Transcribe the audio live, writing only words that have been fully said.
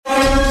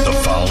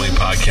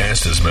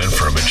podcast is meant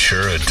for a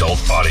mature adult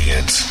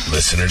audience.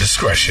 Listener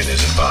discretion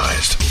is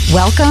advised.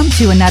 Welcome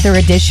to another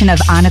edition of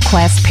On a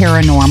Quest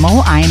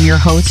Paranormal. I am your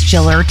host,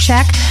 Jill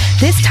Urchek.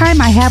 This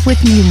time I have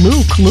with me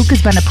Luke. Luke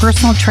has been a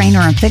personal trainer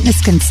and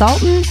fitness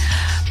consultant.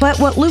 But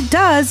what Luke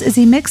does is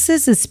he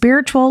mixes the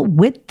spiritual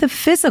with the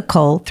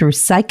physical through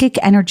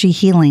psychic energy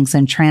healings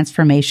and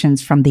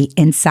transformations from the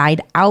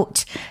inside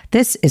out.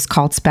 This is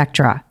called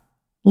Spectra.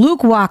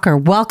 Luke Walker,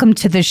 welcome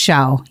to the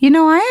show. You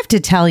know, I have to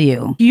tell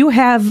you, you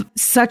have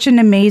such an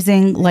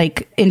amazing,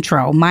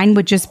 intro. Mine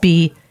would just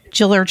be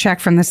Jill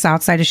Urchek from the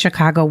south side of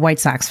Chicago, White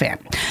Sox fan.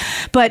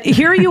 But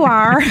here you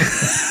are,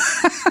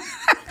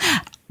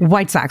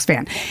 White Sox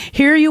fan.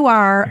 Here you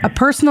are, a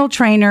personal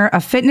trainer, a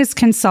fitness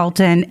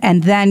consultant,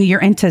 and then you're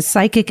into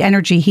psychic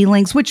energy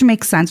healings, which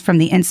makes sense from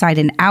the inside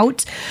and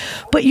out.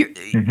 But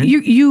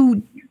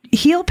you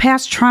heal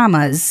past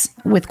traumas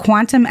with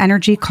quantum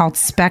energy called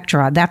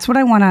Spectra. That's what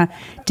I want to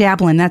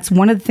dabble in. That's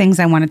one of the things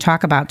I want to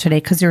talk about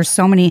today because there's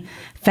so many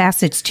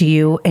facets to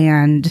you,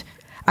 and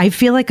I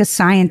feel like a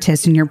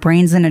scientist and your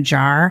brain's in a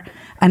jar,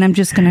 and I'm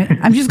just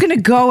gonna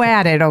go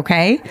at it,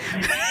 okay?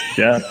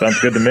 Yeah, sounds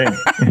good to me.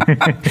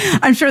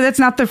 I'm sure that's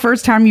not the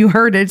first time you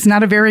heard it. It's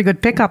not a very good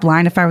pickup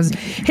line if I was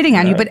hitting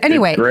on you. But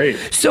anyway, great.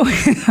 So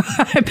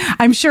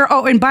I'm sure.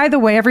 Oh, and by the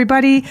way,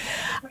 everybody,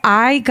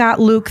 I got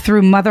Luke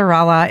through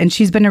Motherella, and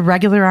she's been a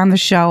regular on the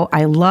show.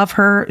 I love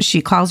her.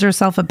 She calls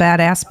herself a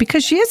badass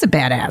because she is a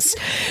badass.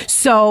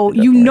 So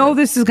definitely. You know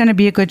this is going to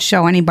be a good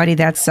show. Anybody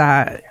that's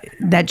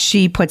that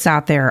she puts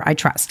out there, I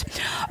trust.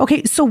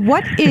 Okay, so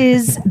what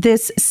is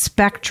this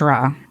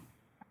Spectra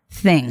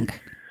thing?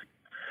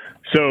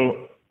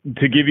 So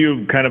to give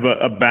you kind of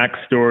a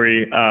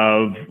backstory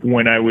of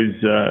when I was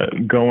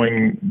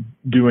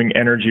doing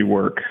energy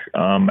work,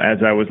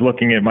 as I was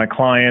looking at my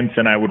clients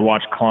and I would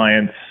watch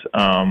clients,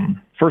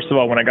 first of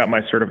all, when I got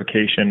my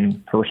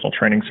certification, personal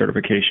training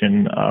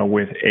certification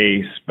with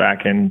ACE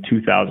back in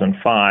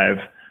 2005,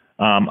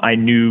 I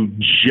knew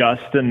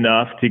just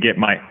enough to get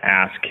my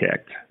ass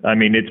kicked. I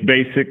mean, it's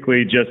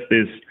basically just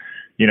this,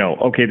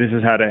 okay, this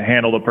is how to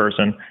handle the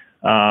person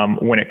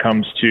when it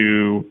comes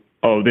to,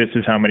 this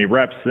is how many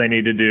reps they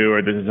need to do,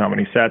 or this is how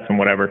many sets and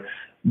whatever.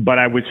 But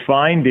I was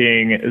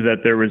finding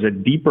that there was a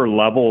deeper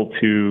level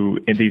to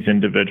these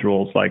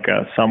individuals. Like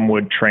some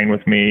would train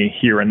with me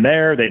here and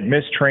there. They'd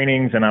miss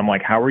trainings. And I'm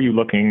like, how are you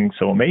looking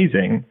so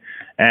amazing?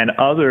 And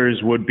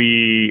others would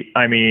be,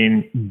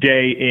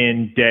 day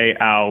in, day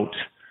out.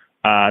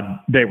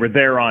 They were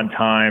there on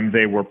time.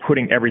 They were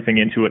putting everything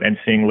into it and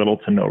seeing little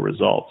to no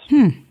results.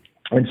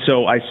 And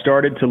so I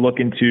started to look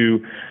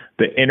into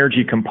the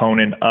energy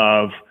component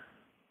of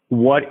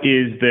what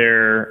is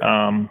their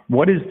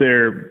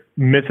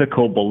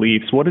mythical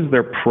beliefs? What is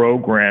their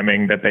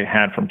programming that they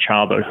had from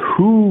childhood?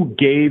 Who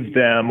gave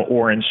them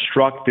or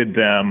instructed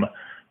them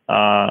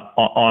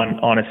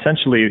on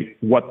essentially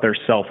what their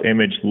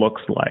self-image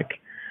looks like?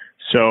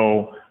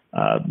 So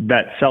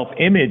that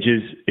self-image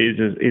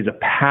is a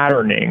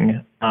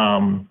patterning.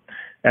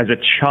 As a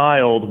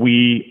child,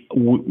 we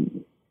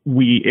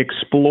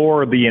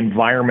explore the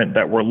environment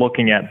that we're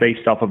looking at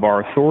based off of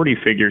our authority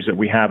figures that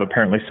we have,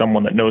 apparently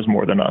someone that knows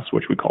more than us,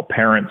 which we call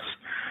parents,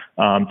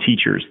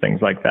 teachers,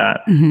 things like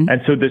that. Mm-hmm.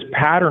 And so this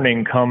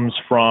patterning comes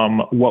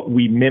from what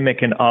we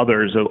mimic in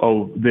others.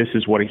 This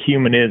is what a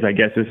human is. I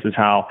guess this is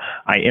how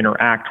I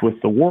interact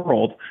with the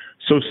world.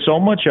 So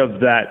much of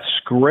that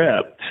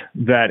script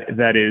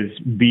that is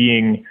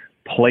being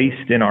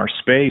placed in our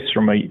space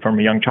from a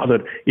young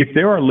childhood, if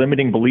there are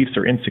limiting beliefs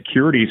or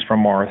insecurities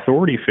from our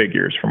authority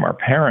figures, from our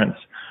parents,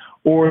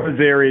 or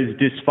there is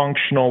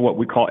dysfunctional, what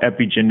we call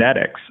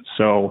epigenetics,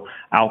 so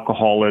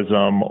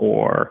alcoholism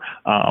or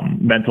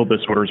mental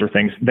disorders or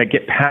things that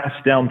get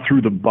passed down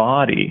through the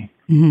body,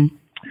 mm-hmm.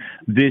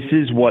 This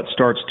is what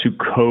starts to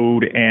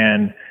code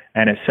and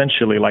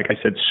essentially, like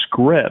I said,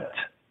 script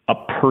a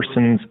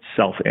person's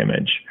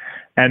self-image.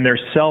 And their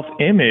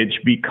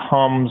self-image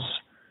becomes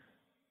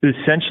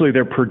essentially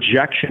their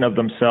projection of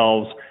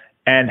themselves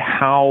and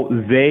how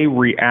they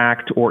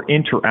react or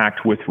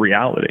interact with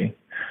reality.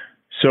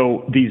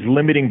 So these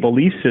limiting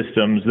belief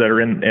systems that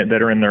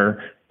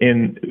are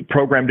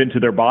programmed into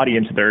their body,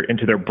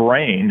 into their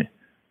brain,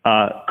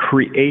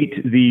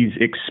 create these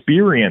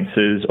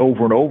experiences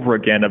over and over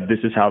again of this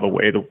is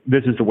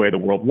the way the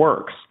world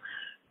works.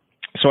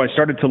 So I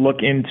started to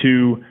look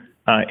into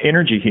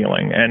energy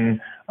healing, and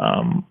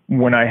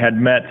when I had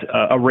met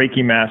a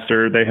Reiki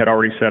master, they had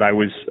already said I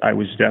was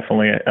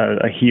definitely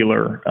a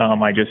healer.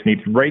 I just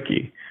needed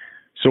Reiki.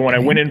 So when I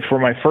went in for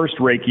my first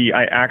Reiki,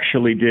 I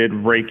actually did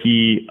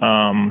Reiki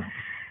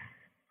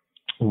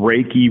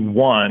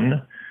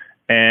 1,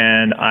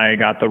 and I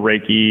got the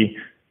Reiki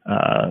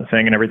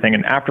thing and everything.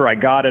 And after I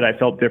got it, I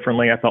felt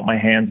differently. I felt my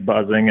hands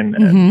buzzing,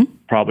 and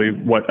probably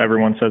what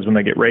everyone says when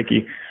they get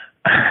Reiki.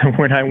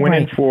 When I went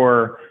in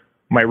for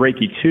my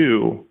Reiki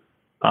 2,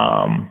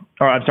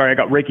 I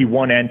got Reiki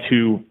 1 and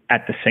 2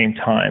 at the same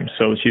time.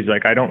 So she's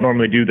like, I don't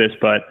normally do this,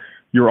 but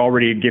you're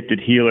already a gifted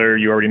healer.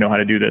 You already know how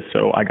to do this.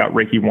 So I got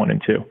Reiki 1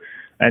 and 2.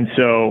 And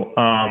so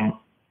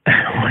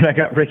when I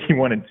got Reiki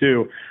 1 and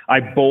 2, I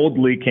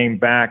boldly came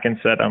back and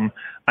said,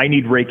 I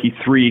need Reiki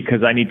 3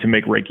 because I need to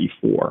make Reiki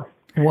 4.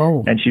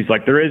 Whoa. And she's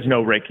like, there is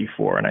no Reiki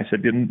 4. And I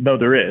said, no,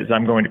 there is.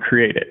 I'm going to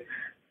create it.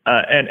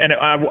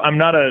 I'm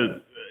not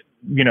an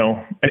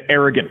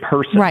arrogant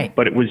person, right,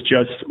 but it was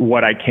just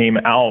what I came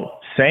out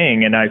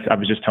saying. And I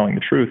was just telling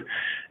the truth.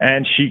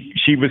 And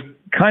she was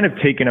kind of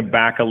taken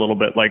aback a little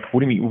bit, like,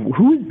 what do you mean?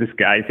 Who is this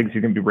guy who thinks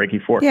he's going to be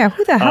Reiki 4? Yeah,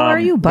 who the hell are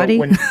you, buddy?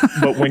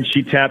 But when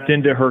she tapped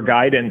into her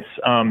guidance,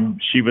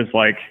 she was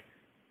like,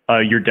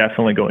 you're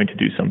definitely going to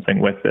do something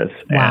with this.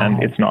 Wow.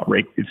 And it's not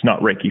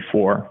Reiki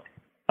 4.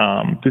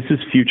 This is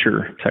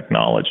future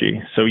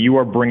technology. So you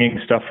are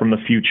bringing stuff from the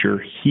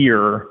future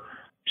here.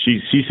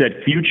 She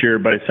said future,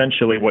 but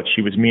essentially what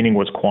she was meaning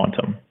was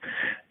quantum.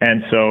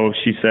 And so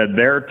she said,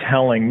 they're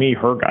telling me,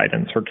 her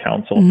guidance, her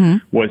counsel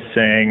was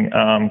saying,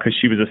 because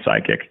she was a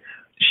psychic,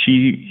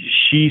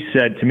 she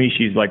said to me,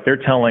 she's like, they're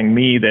telling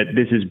me that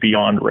this is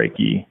beyond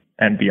Reiki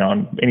and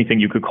beyond anything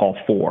you could call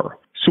 4.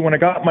 So when I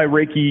got my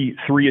Reiki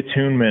 3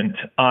 attunement,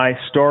 I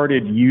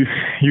started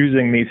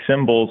using these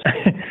symbols.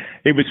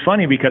 It was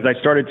funny because I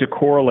started to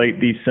correlate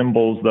these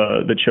symbols,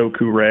 the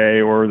Choku-rei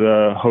or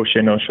the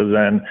Hoshe no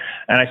Shozen,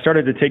 and I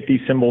started to take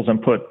these symbols and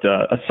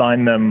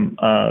assign them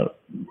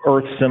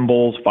earth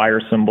symbols,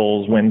 fire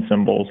symbols, wind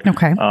symbols,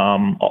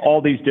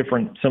 all these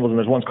different symbols. And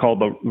there's one's called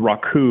the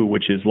Raku,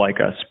 which is like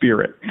a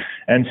spirit.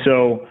 And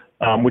so,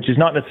 which is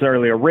not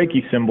necessarily a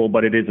Reiki symbol,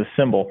 but it is a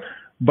symbol.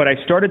 But I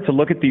started to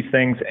look at these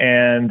things,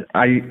 and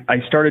I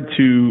started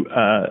to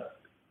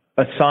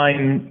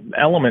assign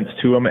elements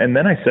to them. And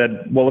then I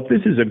said, well, if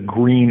this is a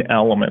green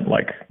element,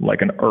 like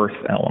an earth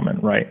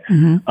element, right?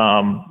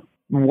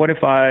 What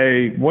if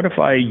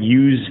I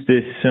use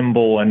this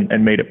symbol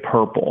and made it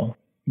purple?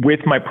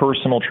 With my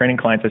personal training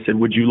clients, I said,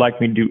 would you like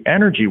me to do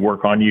energy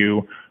work on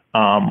you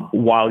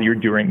while you're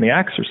doing the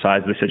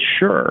exercise? They said,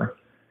 sure.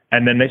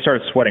 And then they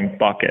started sweating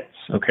buckets,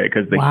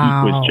 because the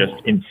heat was just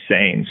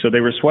insane. So they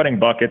were sweating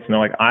buckets, and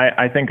they're like,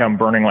 I think I'm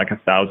burning like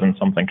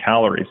 1,000-something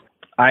calories.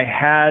 I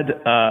had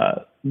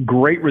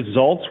great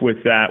results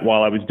with that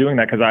while I was doing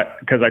that,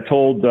 because I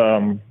told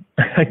the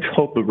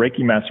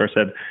Reiki master, I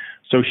said,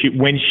 so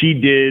when she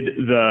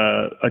did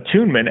the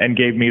attunement and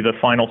gave me the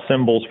final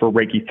symbols for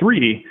Reiki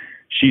 3,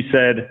 she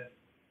said,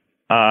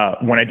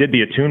 when I did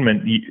the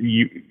attunement,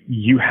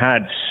 you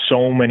had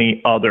so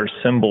many other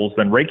symbols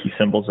than Reiki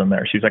symbols in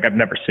there. She's like, I've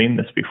never seen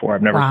this before.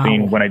 I've never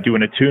seen, when I do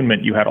an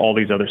attunement, you had all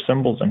these other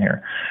symbols in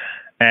here.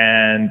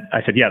 And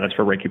I said, yeah, that's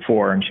for Reiki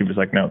 4. And she was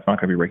like, no, it's not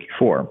going to be Reiki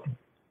 4.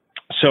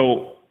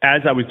 So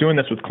as I was doing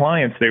this with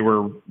clients, they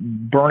were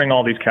burning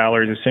all these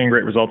calories, they're seeing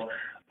great results.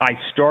 I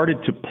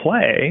started to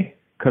play,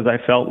 because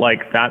I felt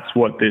like that's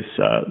what this,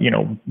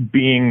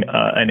 being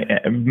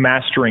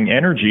mastering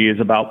energy is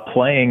about,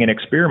 playing and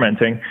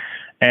experimenting.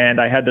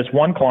 And I had this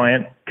one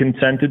client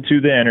consented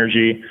to the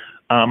energy.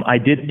 I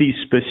did these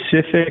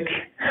specific,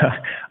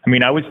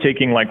 I was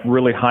taking like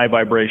really high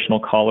vibrational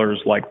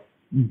colors like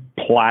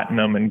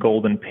platinum and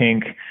gold and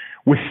pink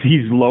with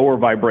these lower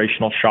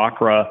vibrational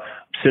chakra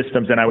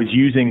systems. And I was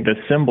using the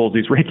symbols,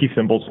 these Reiki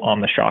symbols, on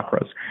the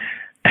chakras.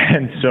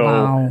 And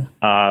so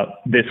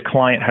this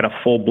client had a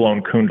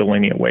full-blown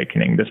Kundalini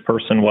awakening. This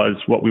person was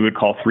what we would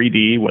call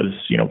 3D, was,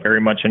 very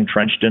much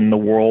entrenched in the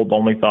world,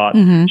 only thought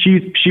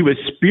she was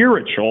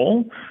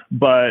spiritual,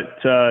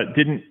 but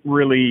didn't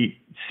really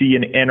see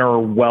an inner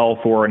wealth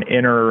or an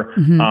inner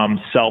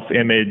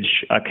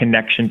self-image,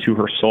 connection to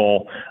her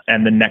soul.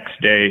 And the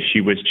next day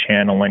she was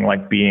channeling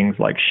like beings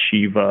like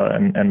Shiva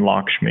and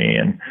Lakshmi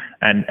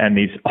and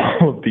these,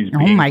 all of these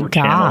beings were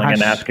channeling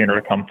and asking her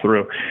to come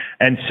through.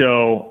 And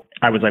so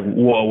I was like,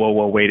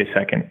 whoa, wait a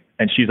second.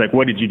 And she's like,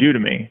 what did you do to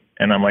me?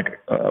 And I'm like,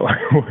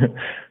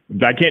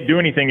 I can't do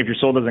anything if your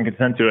soul doesn't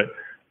consent to it.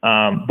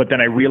 But then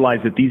I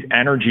realized that these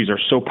energies are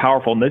so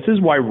powerful. And this is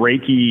why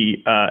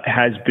Reiki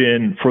has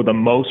been, for the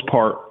most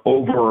part,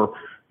 over,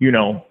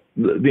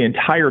 the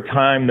entire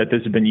time that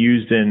this has been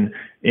used in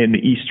the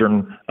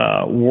Eastern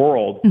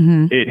world,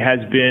 it has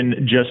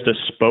been just a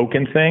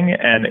spoken thing.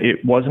 And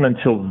it wasn't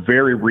until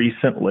very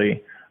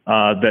recently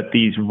that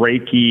these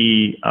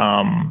Reiki,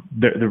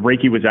 the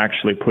Reiki was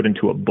actually put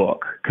into a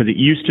book, because it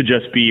used to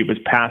just be, it was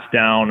passed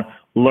down,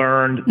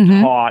 learned,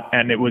 taught,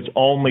 and it was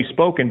only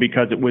spoken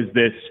because it was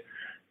this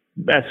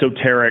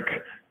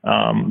esoteric,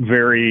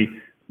 very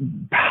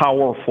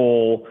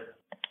powerful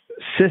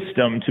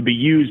system to be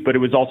used, but it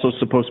was also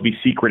supposed to be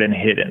secret and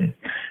hidden.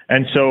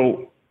 And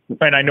so,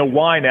 and I know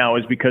why now,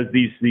 is because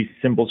these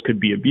symbols could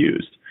be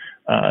abused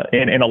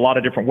in a lot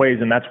of different ways.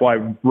 And that's why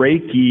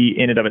Reiki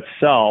in and of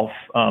itself,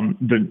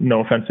 no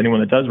offense to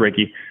anyone that does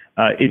Reiki,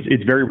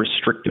 it's very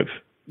restrictive.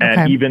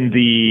 And even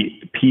the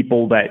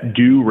people that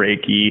do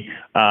Reiki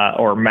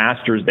or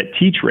masters that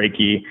teach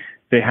Reiki,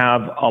 they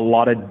have a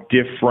lot of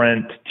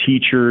different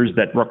teachers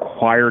that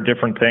require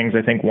different things.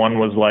 I think one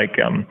was like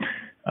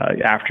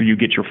After you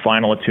get your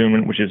final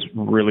attunement, which is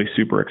really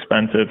super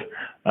expensive,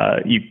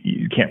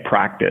 you can't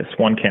practice.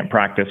 One can't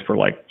practice for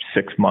like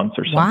 6 months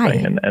or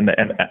something. Why?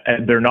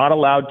 And they're not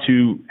allowed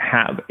to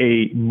have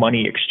a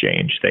money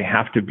exchange. They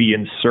have to be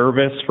in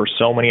service for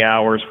so many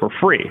hours for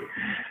free.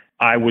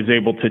 I was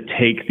able to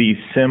take these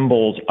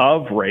symbols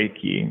of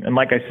Reiki, and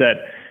like I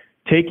said,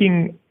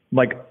 taking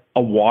like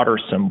a water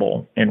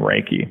symbol in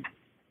Reiki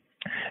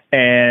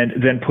and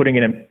then putting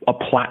it in a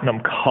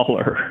platinum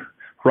color,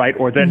 right?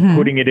 Or then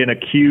putting it in a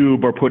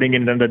cube or putting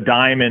it in a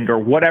diamond or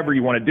whatever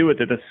you want to do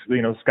with it.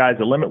 The sky's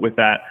the limit with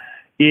that.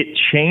 It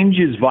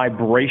changes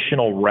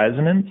vibrational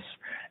resonance.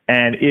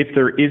 And if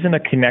there isn't a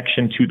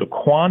connection to the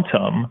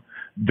quantum,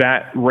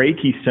 that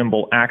Reiki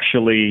symbol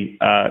actually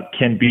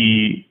can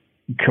be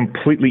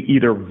completely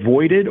either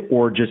voided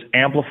or just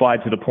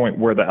amplified to the point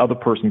where the other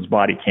person's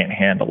body can't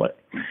handle it.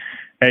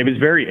 And it was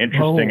very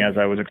interesting as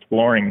I was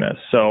exploring this.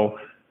 So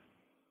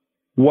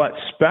what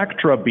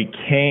Spectra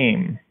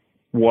became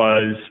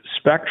was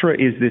Spectra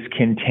is this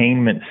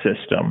containment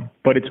system,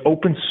 but it's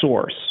open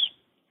source.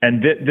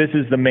 And this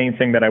is the main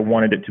thing that I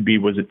wanted it to be,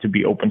 was it to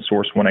be open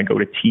source when I go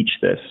to teach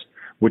this,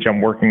 which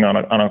I'm working on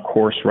a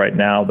course right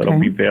now that'll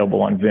be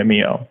available on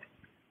Vimeo.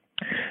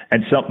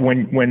 And so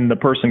when the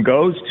person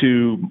goes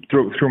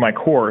through my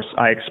course,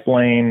 I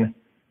explain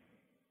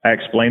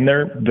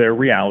their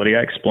reality.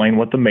 I explain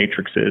what the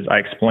matrix is. I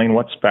explain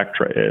what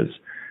Spectra is.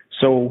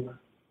 So,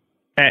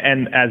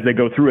 and as they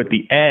go through at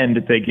the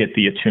end, they get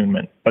the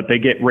attunement, but they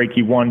get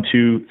Reiki 1,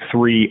 2,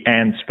 3,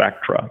 and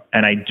Spectra.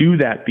 And I do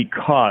that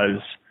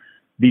because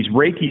these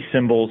Reiki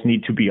symbols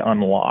need to be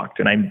unlocked.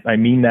 And I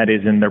mean that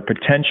is in their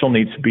potential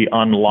needs to be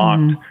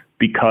unlocked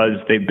because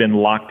they've been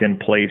locked in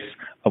place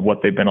of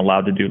what they've been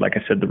allowed to do. Like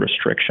I said, the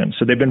restrictions.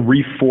 So they've been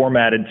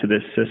reformatted to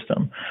this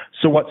system.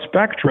 So what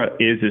Spectra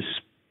is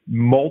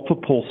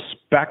multiple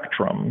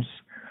spectrums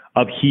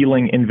of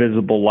healing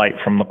invisible light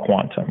from the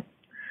quantum.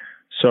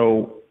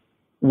 So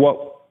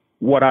how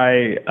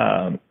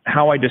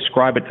I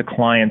describe it to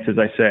clients is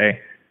I say,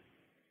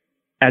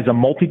 as a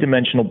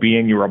multidimensional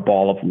being, you're a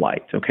ball of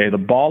light. Okay. The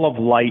ball of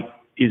light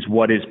is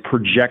what is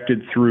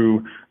projected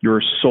through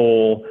your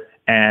soul,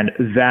 and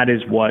that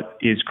is what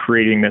is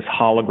creating this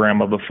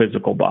hologram of a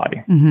physical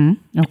body.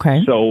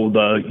 Okay. So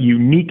the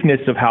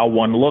uniqueness of how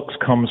one looks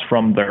comes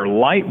from their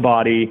light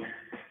body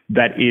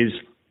that is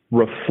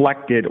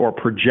reflected or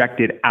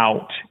projected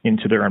out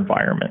into their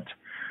environment.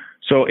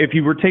 So if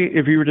you were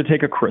to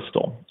take a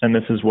crystal, and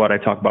this is what I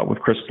talk about with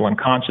crystalline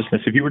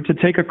consciousness, if you were to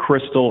take a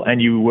crystal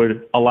and you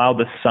would allow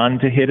the sun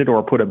to hit it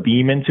or put a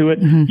beam into it,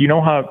 you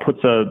know how it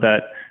puts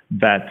the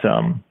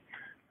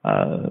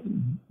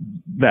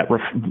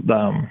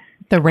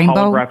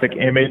rainbow holographic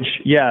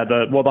image. Yeah,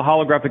 the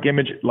holographic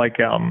image like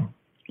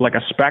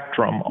a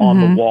spectrum on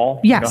the wall.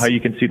 Yes. You know how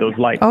you can see those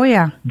lights. Oh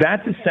yeah.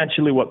 That's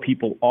essentially what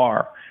people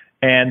are.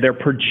 And their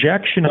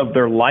projection of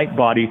their light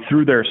body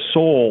through their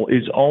soul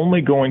is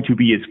only going to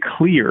be as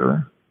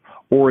clear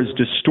or as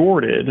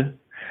distorted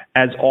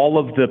as all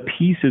of the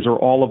pieces or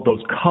all of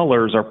those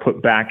colors are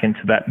put back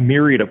into that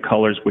myriad of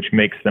colors which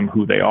makes them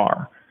who they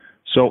are.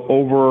 So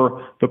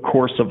over the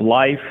course of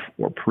life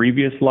or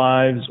previous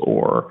lives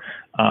or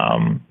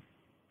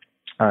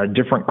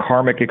different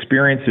karmic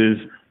experiences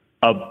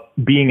of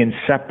being in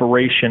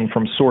separation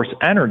from source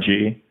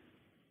energy,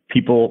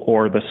 people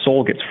or the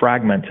soul gets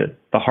fragmented.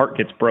 The heart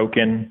gets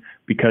broken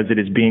because it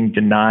is being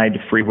denied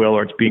free will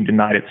or it's being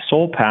denied its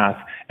soul path,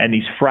 and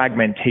these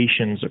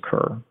fragmentations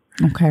occur.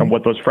 Okay. And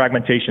what those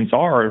fragmentations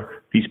are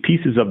these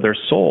pieces of their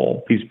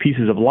soul, these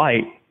pieces of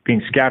light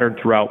being scattered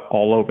throughout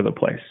all over the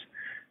place.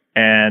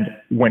 And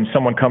when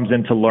someone comes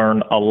in to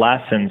learn a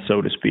lesson,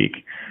 so to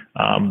speak,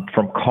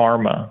 from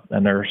karma,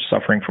 and they're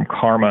suffering from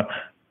karma,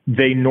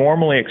 they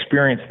normally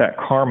experience that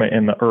karma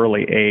in the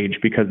early age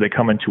because they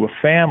come into a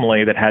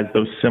family that has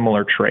those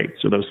similar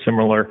traits or those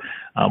similar,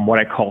 what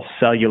I call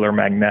cellular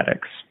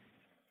magnetics.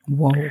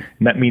 Whoa. And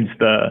that means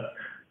the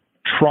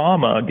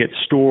trauma gets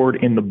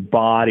stored in the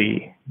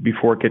body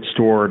before it gets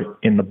stored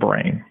in the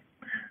brain.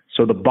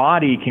 So the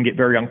body can get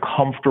very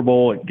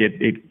uncomfortable.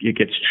 It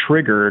gets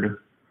triggered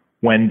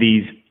when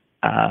these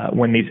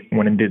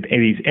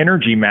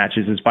energy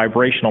matches, these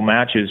vibrational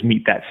matches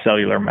meet that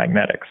cellular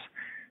magnetics.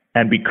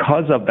 And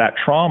because of that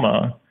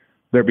trauma,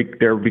 there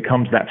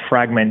becomes that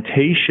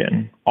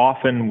fragmentation,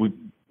 often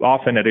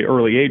at an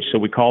early age. So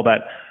we call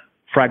that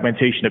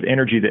fragmentation of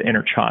energy the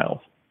inner child.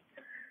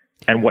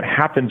 And what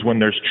happens when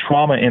there's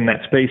trauma in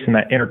that space and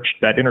that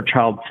inner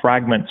child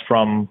fragments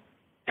from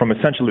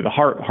essentially the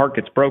heart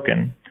gets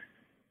broken,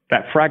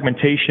 that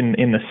fragmentation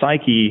in the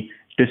psyche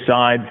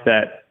decides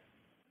that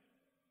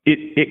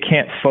it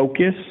can't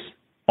focus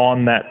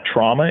on that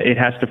trauma. It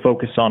has to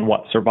focus on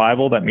what?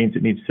 Survival. That means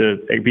it needs to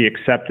be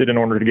accepted in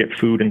order to get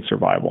food and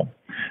survival,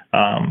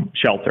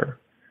 shelter.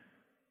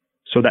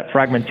 So that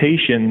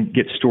fragmentation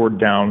gets stored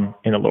down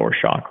in the lower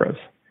chakras.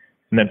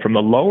 And then from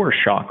the lower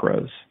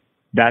chakras,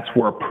 that's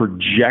where a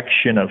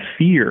projection of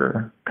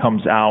fear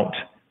comes out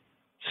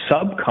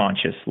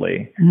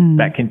subconsciously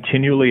that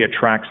continually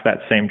attracts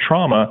that same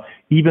trauma,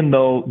 even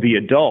though the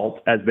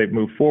adult, as they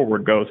move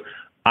forward, goes,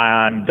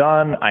 I'm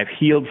done. I've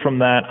healed from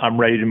that. I'm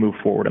ready to move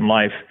forward in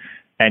life.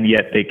 And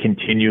yet they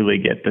continually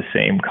get the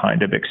same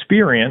kind of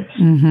experience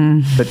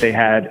that they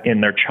had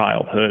in their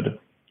childhood.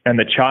 And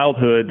the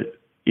childhood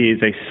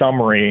is a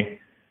summary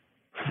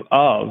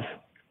of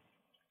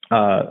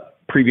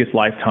previous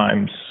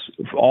lifetimes,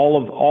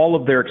 all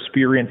of their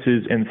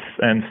experiences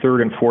in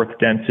third and fourth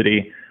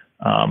density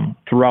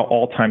throughout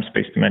all time,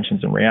 space,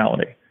 dimensions, and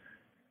reality.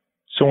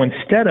 So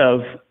instead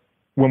of,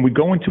 when we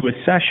go into a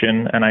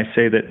session and I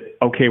say that,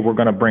 okay, we're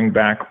going to bring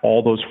back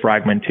all those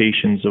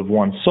fragmentations of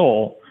one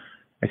soul,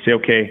 I say,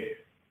 okay,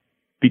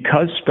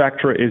 because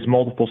Spectra is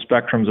multiple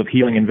spectrums of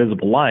healing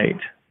invisible light,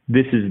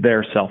 this is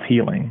their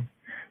self-healing.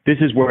 This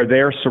is where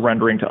they're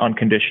surrendering to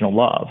unconditional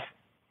love.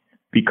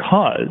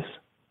 Because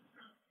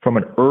from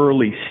an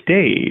early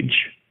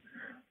stage,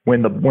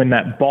 when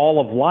that ball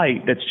of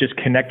light that's just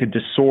connected to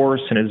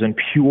source and is in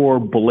pure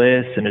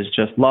bliss and is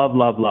just love,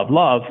 love, love,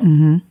 love,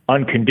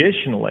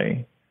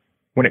 unconditionally,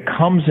 when it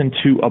comes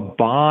into a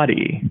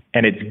body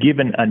and it's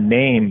given a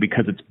name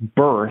because it's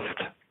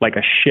birthed like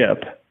a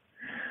ship,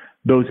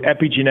 those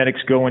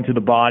epigenetics go into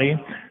the body,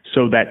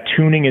 so that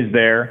tuning is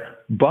there,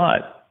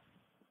 but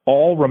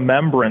all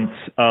remembrance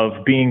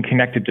of being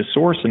connected to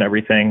source and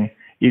everything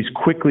is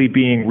quickly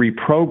being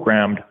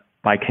reprogrammed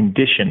by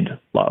conditioned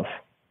love.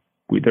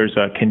 There's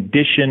a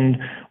conditioned,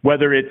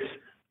 whether it's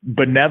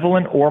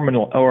benevolent or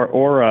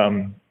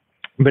malevolent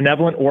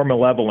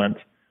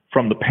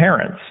from the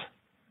parents,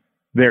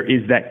 there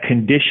is that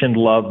conditioned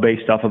love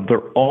based off of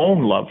their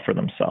own love for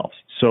themselves.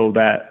 So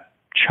that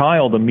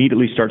child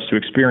immediately starts to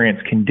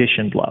experience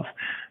conditioned love.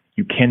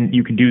 You can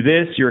do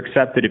this, you're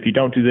accepted. If you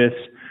don't do this,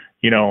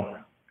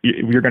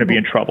 you're going to be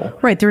in trouble.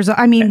 Right.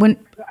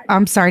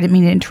 I'm sorry, I didn't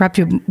mean to interrupt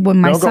you. When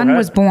my son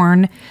was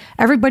born,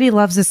 everybody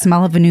loves the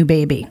smell of a new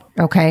baby.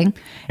 Okay.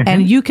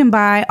 And you can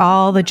buy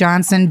all the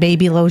Johnson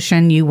baby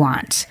lotion you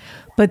want,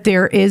 but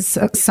there is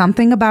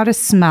something about a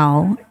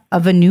smell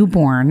of a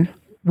newborn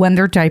when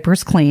their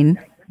diaper's clean.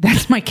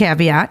 That's my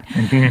caveat.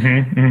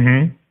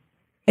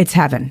 It's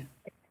heaven.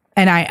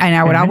 And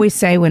I would always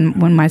say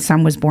when my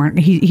son was born,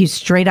 he's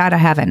straight out of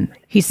heaven.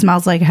 He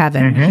smells like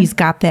heaven. He's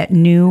got that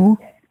new,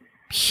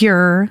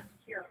 pure,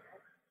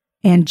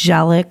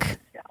 angelic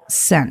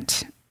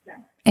scent.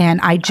 And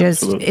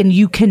and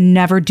you can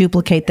never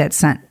duplicate that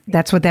scent.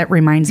 That's what that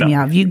reminds me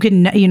of. You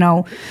can,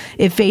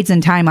 it fades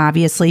in time,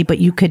 obviously, but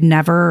you could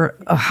never,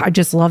 I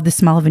just love the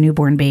smell of a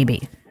newborn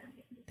baby.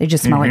 They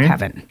just smell like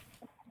heaven.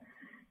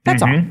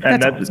 That's all.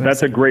 And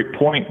that's a great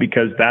point,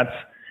 because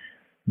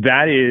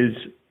that is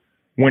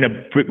when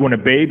a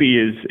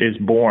baby is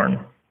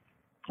born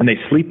and they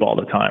sleep all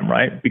the time,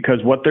 right?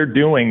 Because what they're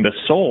doing, the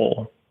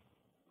soul,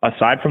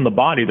 aside from the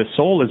body, the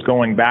soul is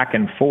going back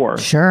and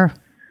forth. Sure.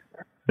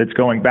 It's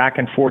going back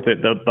and forth.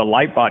 The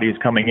light body is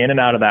coming in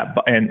and out of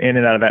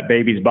that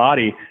baby's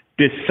body,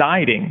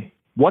 deciding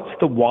what's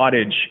the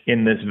wattage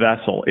in this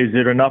vessel. Is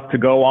it enough to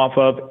go off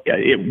of?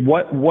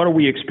 What are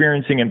we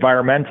experiencing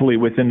environmentally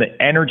within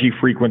the energy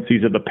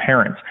frequencies of the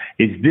parents?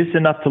 Is this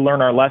enough to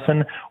learn our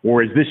lesson,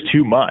 or is this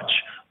too much?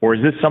 Or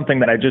is this something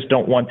that I just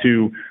don't want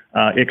to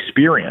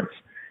experience?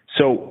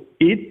 So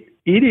it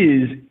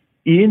is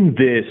in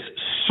this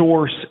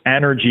source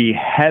energy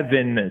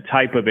heaven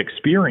type of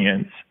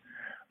experience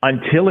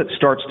until it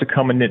starts to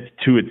come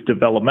into its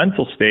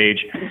developmental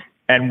stage.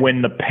 And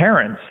when the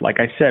parents, like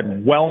I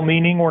said,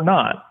 well-meaning or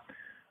not,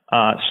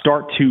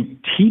 start to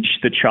teach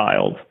the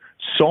child,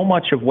 so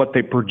much of what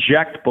they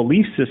project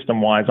belief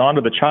system-wise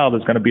onto the child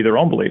is going to be their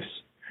own beliefs.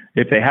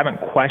 If they haven't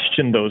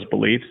questioned those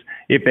beliefs,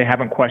 if they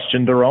haven't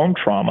questioned their own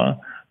trauma,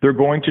 they're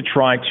going to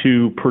try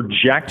to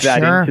project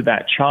that into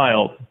that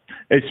child,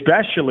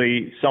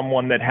 especially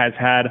someone that has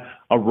had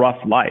a rough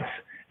life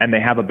and they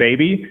have a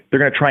baby. They're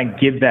going to try and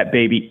give that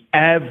baby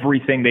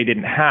everything they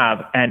didn't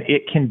have, and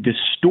it can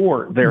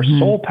distort their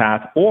soul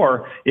path,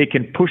 or it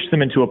can push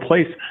them into a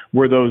place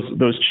where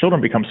those children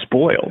become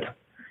spoiled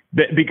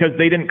because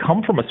they didn't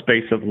come from a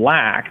space of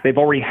lack. They've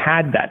already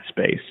had that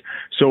space.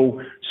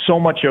 So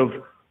much of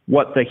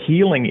what the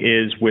healing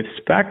is with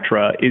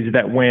Spectra is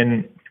that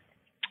when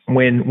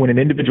an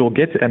individual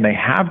gets it and they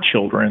have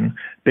children,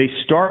 they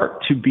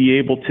start to be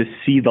able to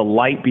see the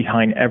light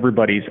behind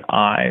everybody's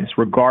eyes,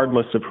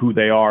 regardless of who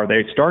they are.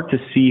 They start to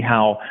see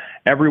how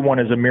everyone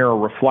is a mirror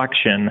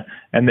reflection,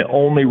 and the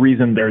only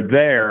reason they're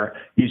there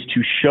is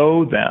to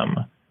show them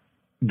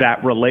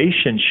that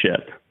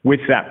relationship with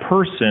that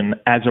person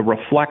as a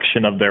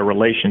reflection of their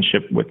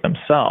relationship with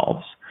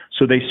themselves.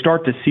 So they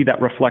start to see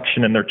that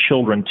reflection in their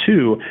children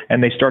too,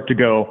 and they start to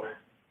go,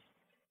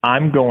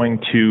 I'm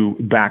going to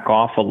back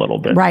off a little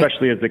bit,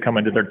 especially as they come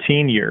into their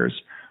teen years.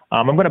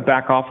 I'm going to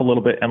back off a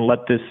little bit and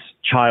let this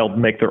child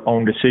make their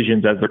own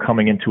decisions as they're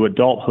coming into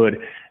adulthood.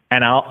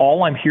 And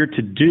all I'm here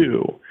to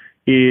do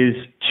is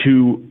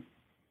to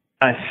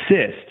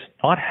assist,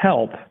 not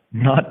help,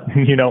 not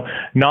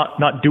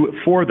do it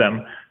for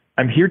them.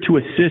 I'm here to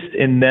assist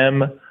in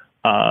them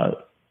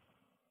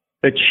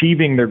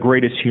achieving their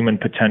greatest human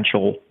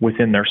potential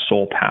within their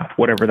soul path,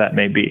 whatever that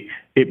may be.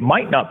 It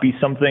might not be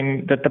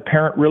something that the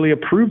parent really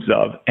approves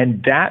of.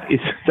 And that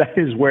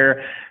is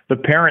where the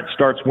parent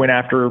starts, when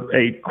after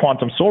a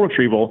quantum soul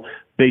retrieval,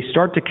 they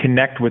start to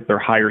connect with their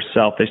higher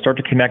self. They start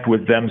to connect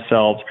with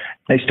themselves.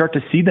 They start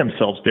to see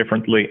themselves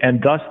differently,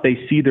 and thus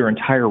they see their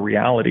entire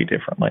reality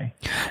differently.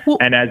 Well,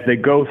 and as they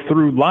go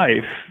through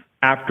life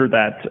after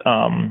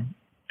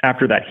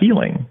that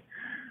healing,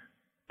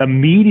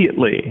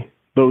 immediately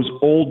those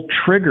old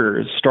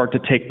triggers start to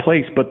take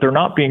place, but they're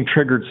not being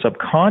triggered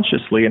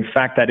subconsciously. In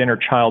fact, that inner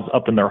child's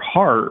up in their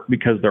heart,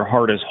 because their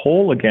heart is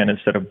whole again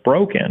instead of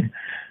broken.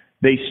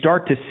 They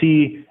start to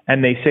see,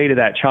 and they say to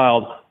that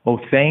child, "Oh,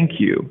 thank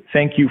you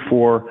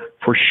for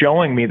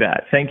showing me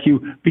that. Thank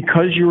you,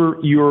 because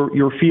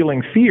you're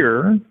feeling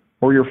fear,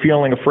 or you're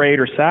feeling afraid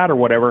or sad or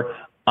whatever.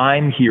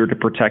 I'm here to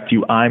protect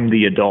you. I'm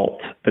the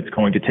adult that's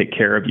going to take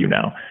care of you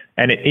now."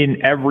 And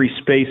in every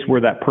space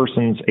where that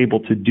person's able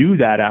to do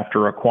that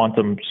after a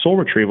quantum soul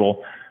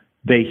retrieval,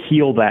 they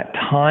heal that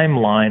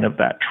timeline of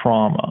that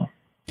trauma.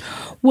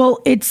 Well,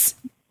 it's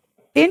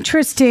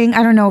interesting.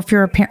 I don't know if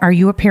you're a parent. Are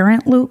you a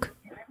parent, Luke?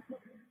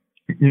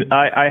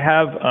 I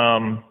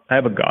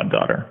have a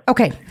goddaughter.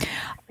 Okay.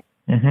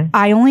 Mm-hmm.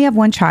 I only have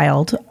one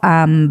child.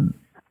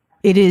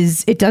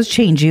 It does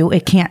change you.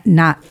 It can't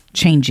not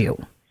change you.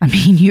 I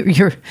mean,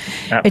 you're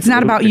it's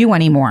not about you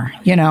anymore.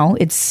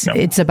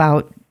 It's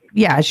about,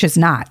 it's just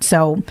not.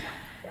 So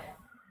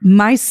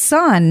my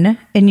son,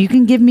 and you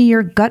can give me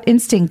your gut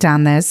instinct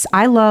on this.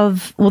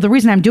 The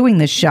reason I'm doing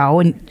this show,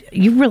 and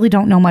you really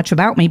don't know much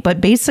about me, but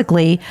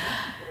basically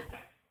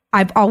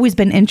I've always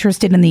been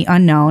interested in the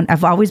unknown.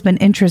 I've always been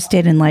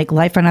interested in like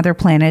life on other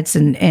planets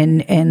and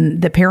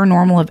the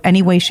paranormal of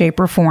any way, shape,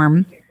 or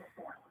form.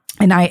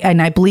 And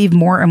I believe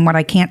more in what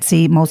I can't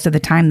see most of the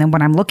time than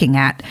what I'm looking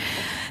at.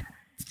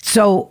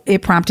 So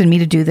it prompted me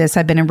to do this.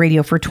 I've been in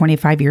radio for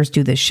 25 years,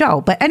 do this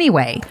show. But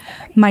anyway,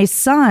 my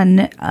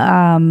son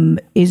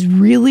is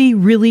really,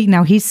 really,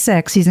 now he's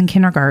 6, he's in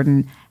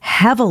kindergarten,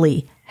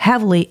 heavily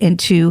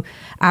into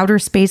outer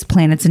space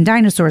planets and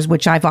dinosaurs,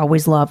 which I've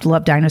always loved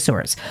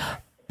dinosaurs.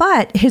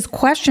 But his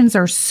questions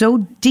are so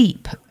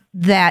deep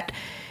that,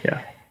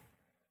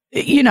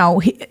 he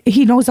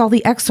knows all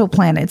the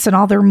exoplanets and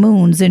all their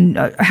moons and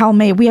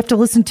we have to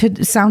listen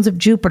to sounds of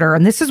Jupiter.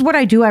 And this is what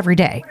I do every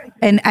day.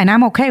 And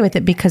I'm okay with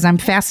it because I'm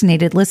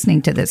fascinated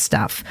listening to this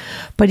stuff.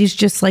 But he's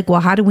just like, well,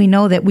 how do we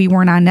know that we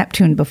weren't on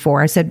Neptune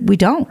before? I said, we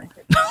don't.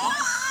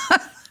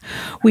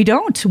 We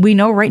don't. We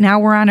know right now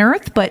we're on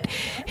Earth, but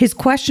his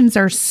questions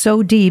are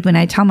so deep. And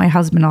I tell my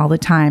husband all the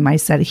time, I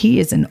said,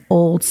 he is an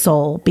old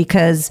soul,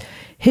 because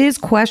his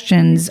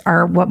questions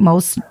are what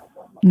most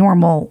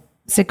normal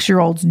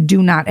 6-year-olds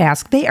do not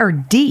ask. They are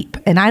deep,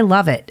 and I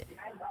love it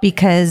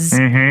because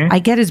I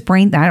get his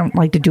brain. I don't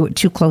like to do it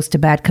too close to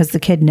bed because the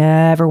kid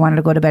never wanted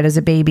to go to bed as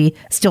a baby,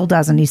 still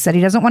doesn't. He said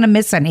he doesn't want to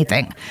miss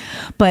anything.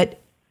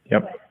 But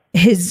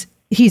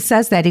he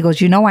says that. He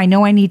goes, I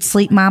know I need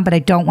sleep, Mom, but I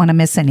don't want to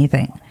miss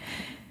anything.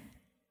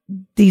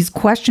 These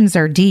questions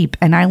are deep,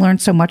 and I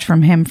learned so much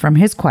from him, from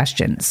his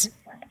questions.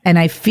 And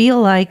I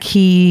feel like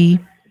he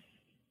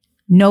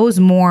knows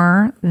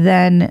more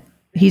than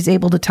he's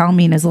able to tell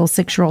me in his little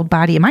 6-year-old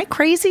body. Am I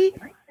crazy?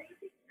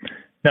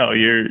 No,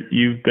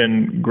 you've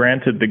been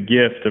granted the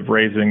gift of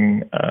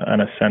raising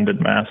an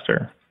ascended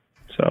master.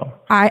 So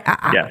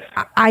yes,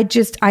 I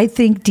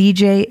think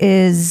DJ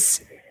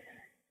is.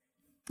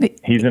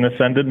 He's an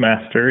ascended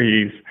master.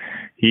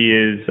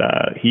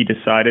 He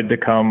decided to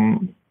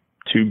come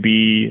to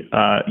be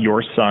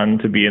your son,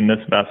 to be in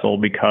this vessel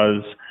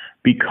because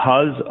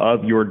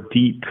of your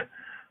deep,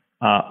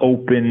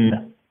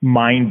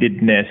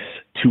 open-mindedness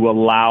to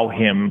allow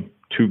him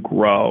to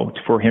grow,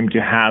 for him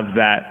to have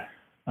that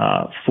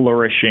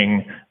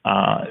flourishing.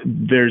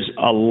 There's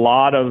a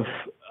lot of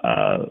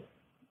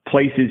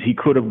places he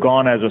could have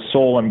gone as a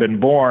soul and been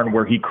born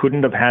where he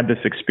couldn't have had this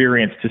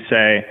experience to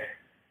say,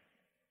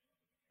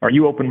 are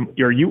you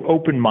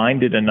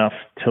open-minded enough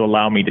to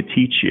allow me to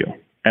teach you?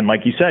 And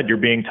like you said, you're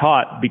being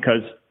taught,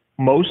 because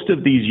most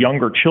of these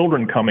younger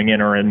children coming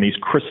in are in these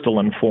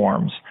crystalline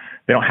forms.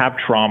 They don't have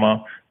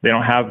trauma. They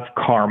don't have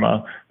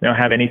karma. They don't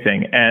have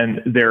anything.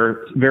 And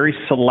they're very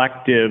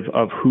selective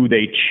of who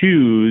they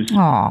choose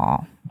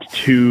to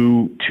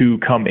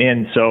come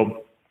in.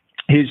 So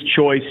his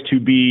choice to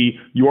be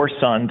your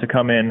son, to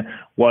come in,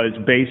 was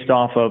based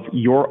off of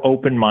your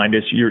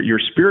open-mindedness, your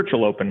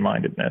spiritual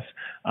open-mindedness.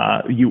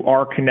 You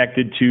are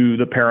connected to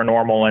the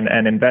paranormal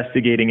and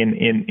investigating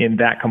in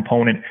that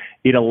component.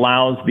 It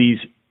allows these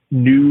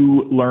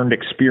new learned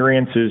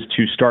experiences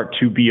to start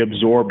to be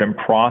absorbed and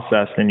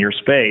processed in your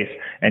space.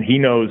 And he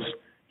knows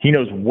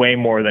way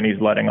more than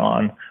he's letting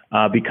on,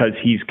 because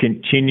he's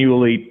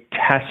continually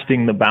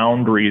testing the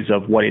boundaries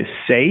of what is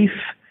safe,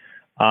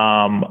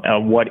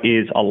 what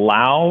is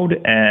allowed.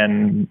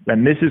 And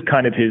this is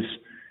kind of his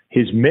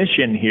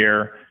mission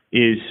here,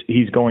 is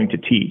he's going to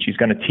teach. He's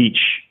going to teach,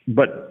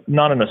 but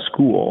not in a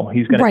school.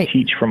 He's going to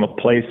teach from a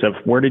place of,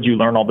 where did you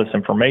learn all this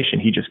information?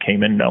 He just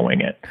came in knowing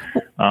it.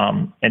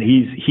 And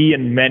he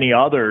and many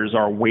others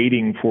are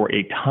waiting for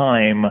a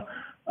time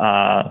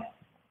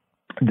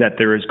that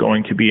there is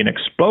going to be an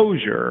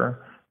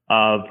exposure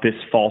of this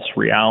false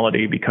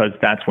reality, because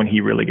that's when he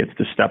really gets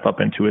to step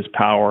up into his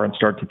power and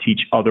start to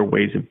teach other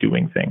ways of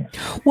doing things.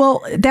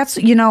 Well, that's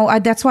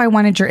why I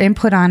wanted your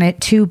input on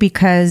it too,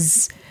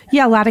 because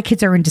a lot of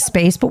kids are into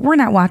space, but we're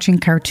not watching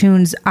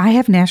cartoons. I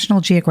have National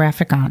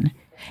Geographic on,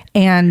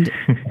 and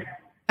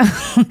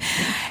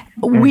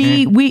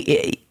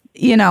we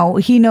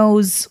he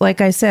knows,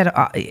 like I said,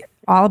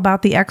 all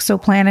about the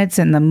exoplanets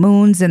and the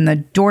moons and the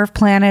dwarf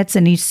planets,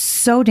 and he's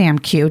so damn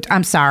cute.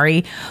 I'm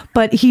sorry,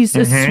 but he's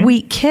a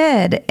sweet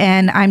kid,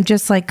 and I'm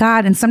just like,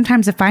 God. And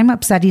sometimes if I'm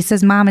upset, he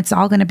says, Mom, it's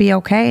all going to be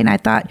okay. And I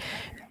thought,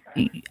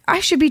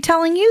 I should be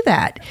telling you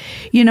that,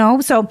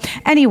 So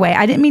anyway,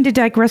 I didn't mean to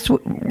digress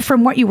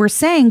from what you were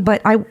saying,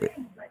 but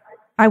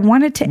I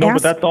wanted to ask. No,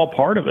 but that's all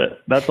part of it.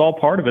 That's all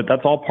part of it.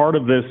 That's all part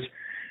of this.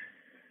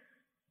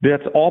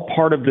 That's all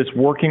part of this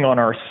working on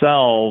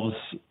ourselves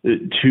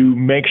to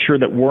make sure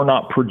that we're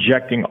not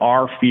projecting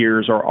our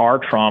fears or our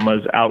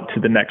traumas out to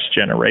the next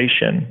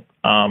generation.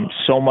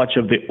 So much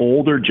of the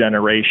older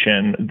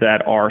generation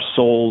that are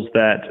souls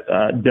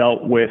that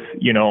dealt with,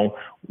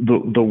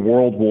 the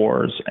world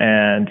wars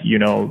and,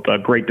 the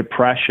Great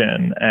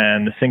Depression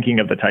and the sinking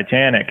of the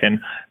Titanic. And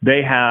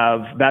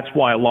that's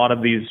why a lot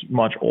of these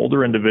much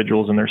older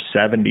individuals in their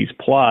 70s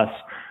plus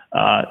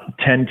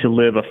tend to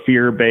live a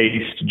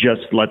fear-based,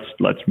 just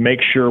let's make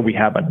sure we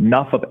have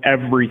enough of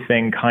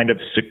everything kind of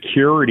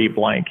security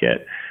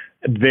blanket.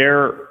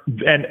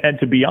 And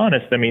to be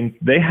honest, I mean,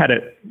 they had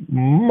it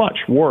much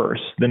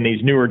worse than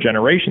these newer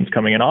generations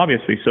coming in,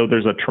 obviously. So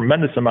there's a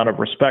tremendous amount of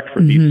respect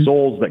for these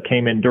souls that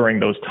came in during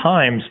those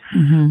times,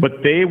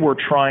 but they were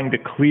trying to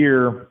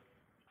clear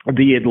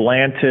the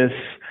Atlantis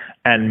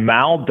and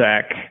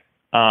Maldek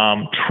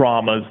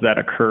traumas that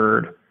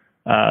occurred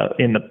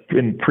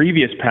in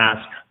previous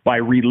past by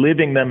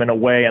reliving them in a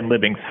way and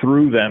living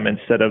through them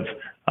instead of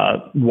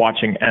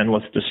watching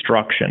endless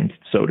destruction,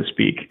 so to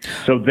speak.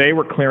 So they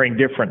were clearing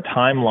different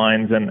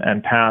timelines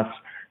and paths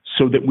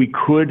so that we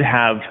could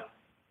have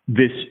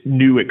this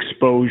new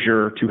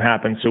exposure to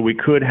happen. So we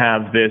could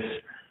have this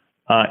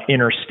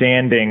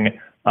understanding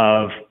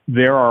of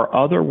there are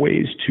other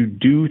ways to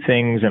do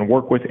things and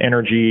work with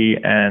energy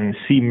and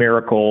see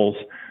miracles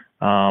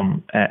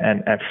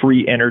and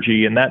free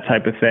energy and that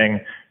type of thing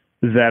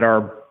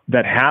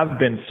that have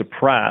been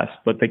suppressed,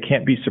 but they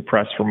can't be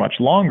suppressed for much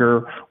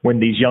longer. When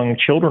these young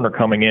children are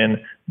coming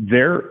in,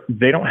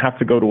 they don't have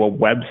to go to a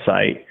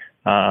website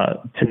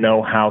to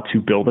know how to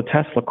build a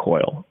Tesla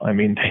coil. I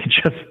mean, they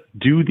just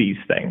do these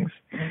things.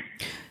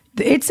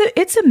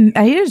 It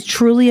is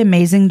truly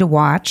amazing to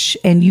watch,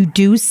 and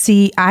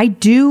I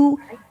do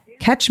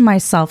catch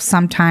myself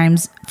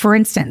sometimes. For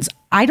instance,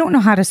 I don't know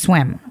how to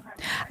swim.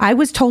 I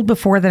was told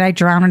before that I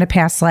drowned in a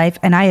past life,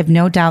 and I have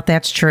no doubt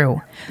that's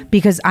true,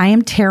 because I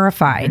am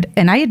terrified,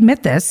 and I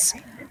admit this,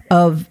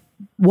 of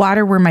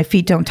water where my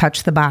feet don't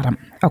touch the bottom.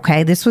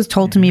 Okay, this was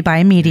told to me by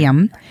a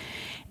medium,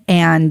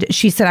 and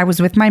she said I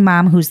was with my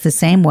mom, who's the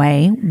same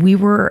way. We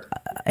were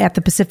at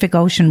the Pacific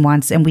Ocean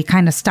once, and we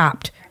kind of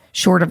stopped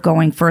short of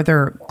going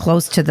further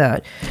close to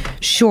the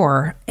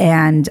shore,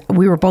 and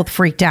we were both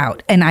freaked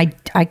out, and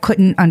I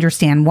couldn't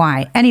understand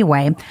why.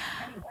 Anyway,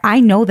 I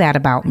know that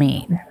about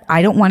me.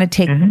 I don't want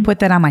to put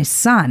that on my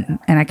son.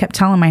 And I kept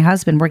telling my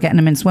husband, we're getting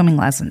him in swimming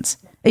lessons.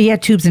 He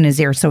had tubes in his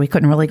ear, so he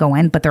couldn't really go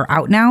in, but they're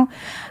out now.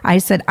 I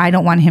said, I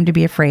don't want him to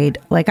be afraid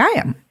like I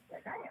am.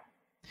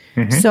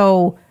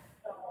 So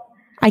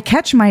I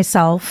catch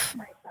myself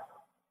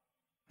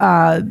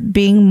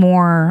being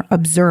more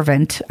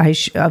observant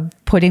of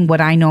putting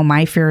what I know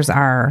my fears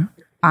are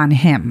on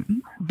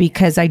him,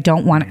 because I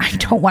don't want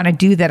to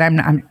do that.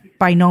 I'm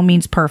by no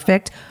means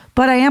perfect,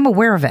 but I am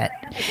aware of it.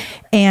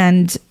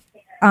 And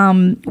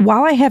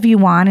while I have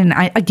you on, and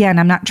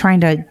I'm not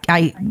trying to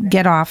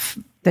get off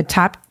the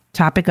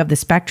topic of the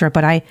Spectra,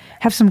 but I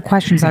have some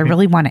questions I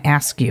really want to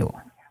ask you.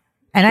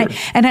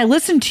 And I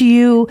listen to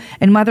you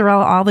and Mother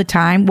Ella all the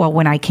time. Well,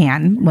 when I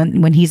can,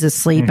 when he's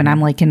asleep and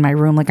I'm like in my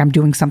room, like I'm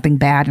doing something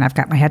bad and I've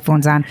got my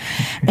headphones on,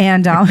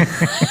 and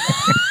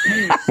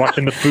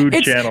watching the Food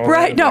Channel.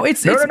 Right? No,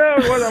 it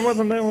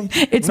wasn't that one.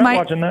 It's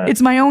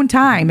my own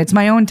time. It's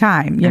my own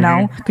time.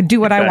 Could do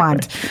what I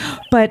want.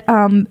 But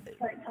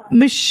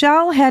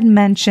Michelle had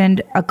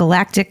mentioned a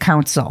galactic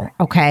council.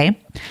 Okay.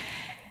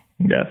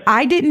 Yes.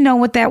 I didn't know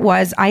what that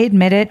was. I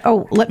admit it.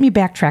 Oh, let me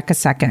backtrack a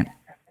second.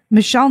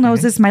 Michelle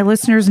knows this. My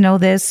listeners know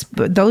this.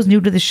 But those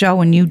new to the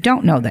show and you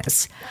don't know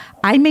this.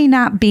 I may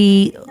not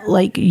be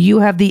like you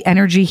have the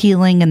energy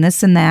healing and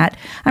this and that.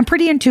 I'm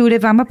pretty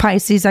intuitive. I'm a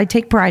Pisces. I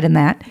take pride in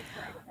that.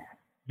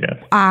 Yes.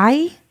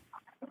 I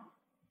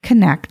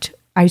connect.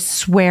 I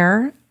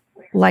swear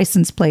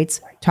license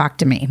plates talk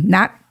to me.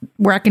 Not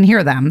where I can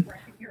hear them.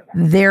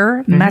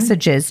 Their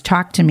messages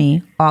talk to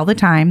me all the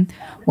time.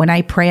 When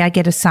I pray, I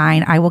get a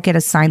sign. I will get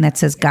a sign that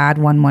says God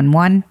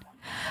 111.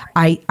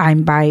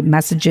 I'm by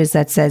messages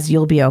that says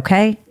you'll be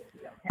okay.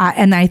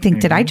 And I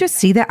think, did I just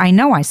see that? I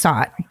know I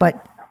saw it,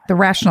 but the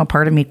rational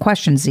part of me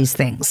questions these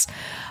things.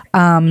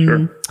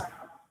 Sure.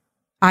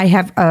 I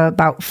have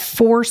about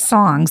 4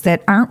 songs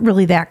that aren't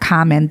really that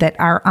common that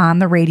are on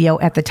the radio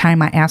at the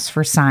time I asked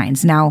for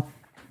signs. Now,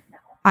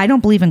 I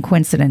don't believe in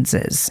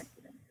coincidences.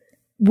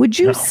 Would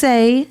you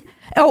say,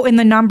 and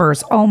the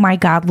numbers, oh my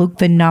God, Luke,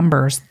 the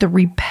numbers, the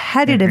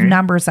repetitive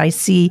numbers I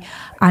see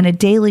on a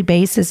daily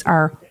basis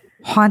are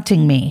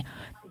haunting me.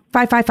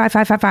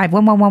 5555555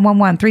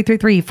 11111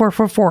 333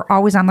 444,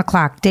 always on the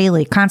clock,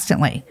 daily,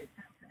 constantly.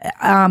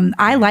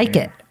 I like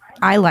it.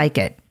 I like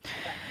it.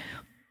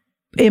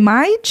 Am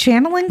I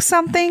channeling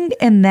something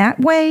in that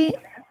way?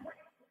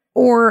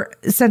 Or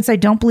since I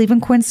don't believe in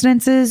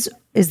coincidences,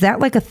 is that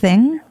like a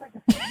thing?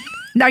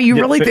 Now you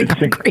really think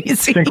I'm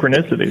crazy.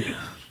 Synchronicities.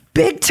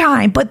 Big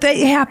time, but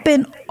they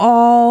happen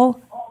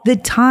all the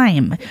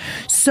time.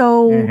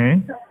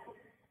 So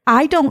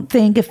I don't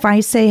think if I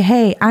say,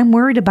 hey, I'm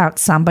worried about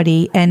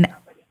somebody, and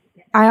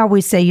I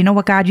always say, you know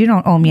what, God, you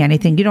don't owe me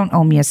anything. You don't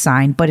owe me a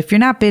sign. But if you're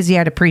not busy,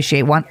 I'd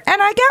appreciate one.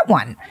 And I get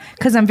one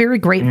because I'm very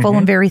grateful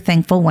and very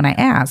thankful when I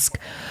ask.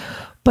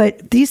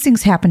 But these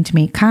things happen to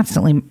me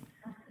constantly.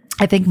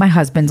 I think my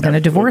husband's going to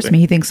divorce me.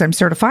 He thinks I'm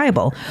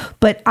certifiable.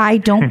 But I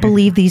don't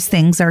believe these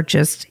things are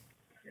just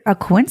a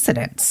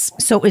coincidence.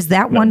 So is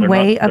that one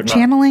way of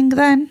channeling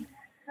then?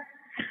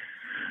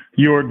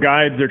 Your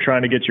guides are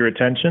trying to get your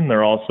attention.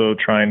 They're also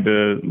trying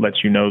to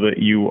let you know that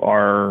you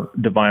are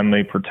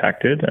divinely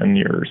protected and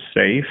you're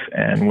safe.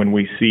 And when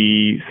we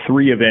see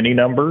 3 of any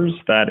numbers,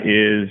 that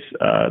is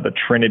the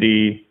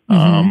Trinity,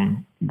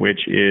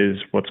 which is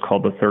what's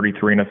called the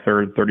 33 and a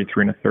third,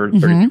 33 and a third,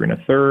 33 and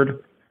a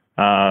third.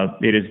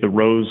 It is the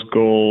rose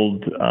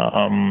gold.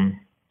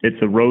 It's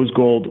the rose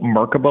gold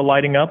Merkaba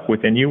lighting up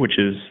within you, which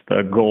is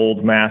the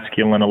gold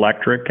masculine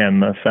electric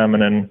and the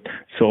feminine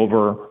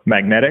silver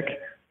magnetic,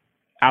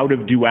 out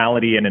of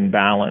duality and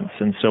imbalance.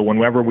 And so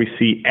whenever we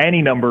see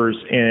any numbers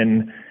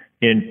in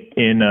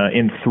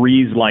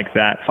threes like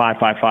that,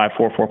 555,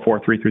 444,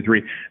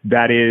 333,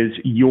 that is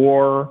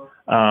your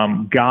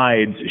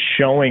guides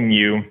showing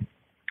you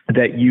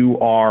that you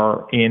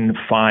are in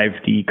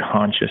 5D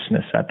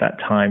consciousness at that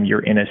time.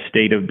 You're in a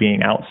state of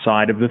being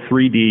outside of the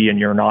 3D and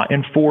you're not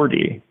in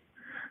 4D.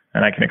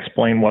 And I can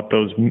explain what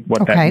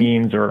that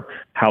means or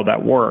how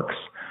that works.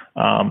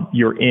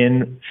 You're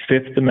in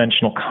 5th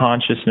dimensional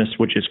consciousness,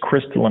 which is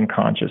crystalline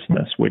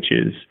consciousness, which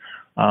is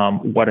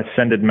what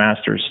ascended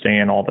masters stay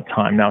in all the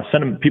time. Now,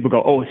 people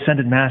go, oh,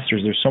 ascended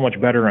masters, they're so much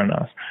better than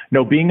us.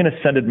 No, being an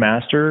ascended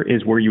master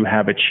is where you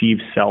have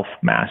achieved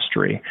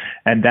self-mastery.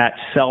 And that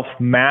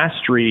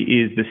self-mastery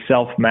is the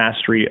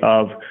self-mastery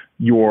of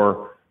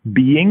your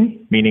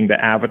being, meaning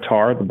the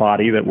avatar, the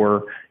body that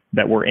we're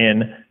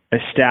in,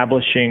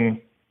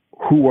 establishing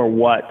who or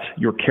what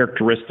your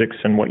characteristics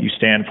and what you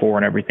stand for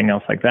and everything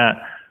else like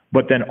that.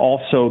 But then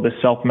also the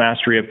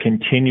self-mastery of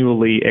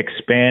continually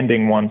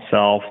expanding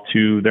oneself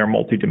to their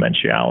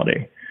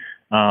multidimensionality.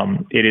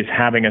 It is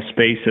having a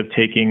space of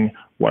taking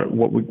what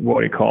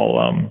we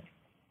call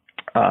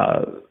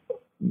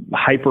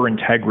hyper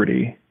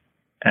integrity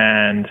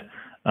and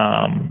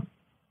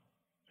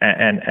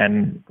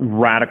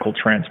radical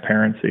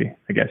transparency,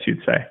 I guess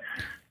you'd say.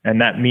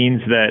 And that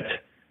means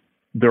that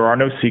there are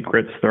no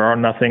secrets. There are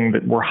nothing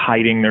that we're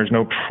hiding. There's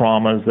no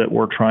traumas that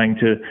we're trying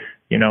to,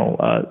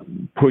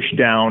 push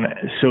down,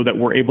 so that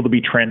we're able to be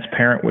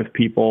transparent with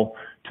people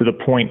to the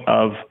point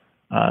of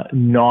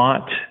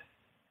not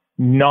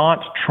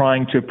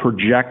trying to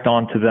project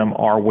onto them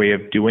our way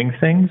of doing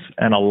things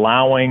and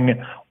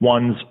allowing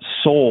one's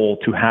soul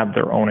to have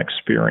their own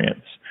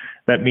experience.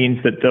 That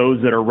means that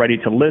those that are ready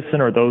to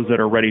listen or those that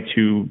are ready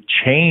to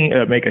change,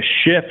 make a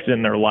shift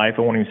in their life,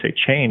 I won't even say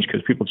change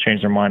because people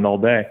change their mind all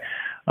day,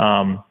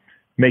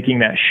 making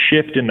that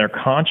shift in their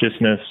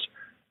consciousness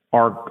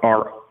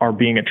are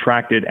being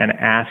attracted and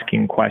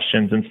asking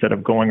questions instead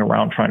of going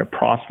around trying to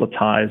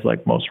proselytize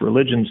like most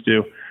religions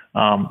do.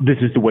 This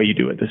is the way you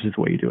do it. This is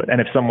the way you do it.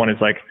 And if someone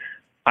is like,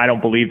 I don't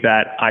believe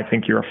that, I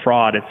think you're a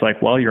fraud, it's like,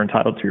 well, you're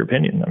entitled to your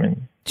opinion. I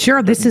mean,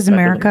 sure, this is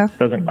America.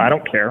 I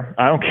don't care.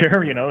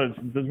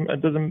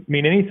 It doesn't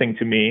mean anything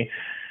to me.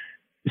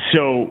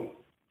 So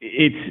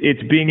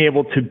it's being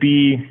able to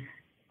be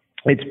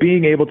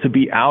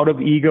out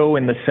of ego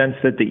in the sense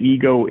that the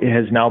ego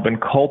has now been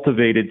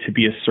cultivated to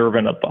be a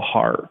servant of the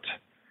heart.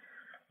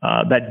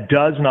 That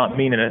does not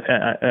mean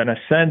an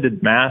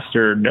ascended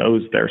master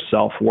knows their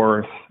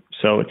self-worth.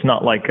 So it's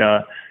not like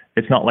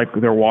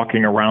they're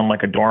walking around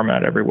like a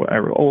doormat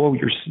everywhere. Oh,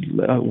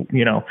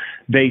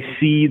 they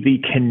see the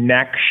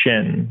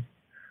connection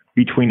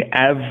between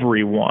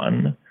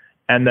everyone.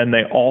 And then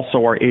they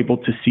also are able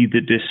to see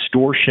the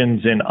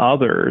distortions in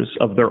others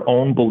of their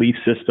own belief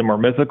system or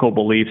mythical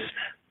beliefs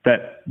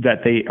that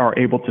they are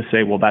able to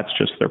say, well, that's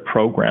just their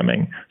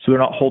programming. So they're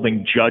not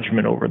holding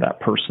judgment over that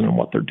person and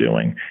what they're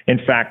doing. In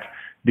fact,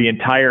 the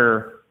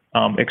entire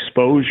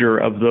exposure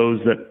of those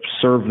that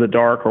serve the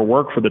dark or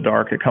work for the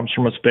dark, it comes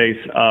from a space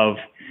of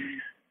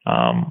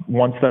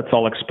once that's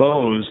all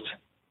exposed,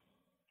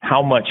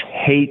 how much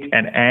hate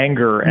and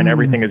anger and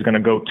everything is going to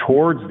go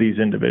towards these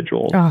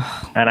individuals.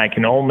 And I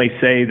can only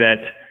say that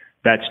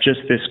that's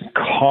just this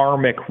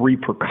karmic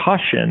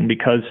repercussion,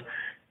 because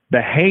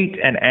the hate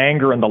and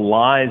anger and the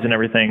lies and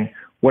everything,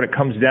 what it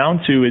comes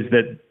down to is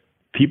that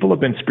people have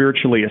been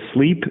spiritually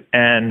asleep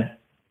and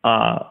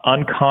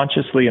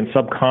unconsciously and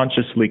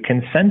subconsciously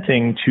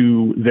consenting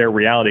to their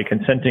reality,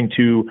 consenting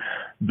to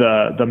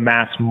the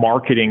mass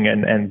marketing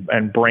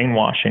and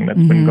brainwashing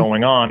that's been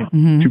going on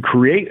to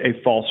create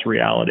a false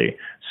reality.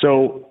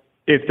 So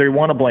if they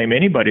want to blame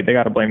anybody, they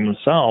got to blame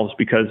themselves,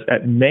 because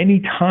at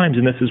many times,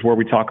 and this is where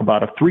we talk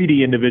about a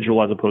 3D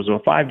individual as opposed to a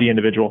 5D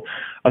individual,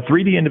 a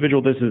 3D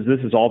individual, this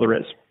is all there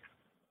is.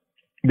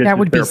 They're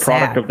a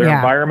product of their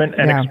environment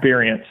and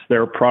experience.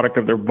 They're a product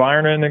of their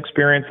environment and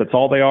experience. That's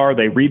all they are.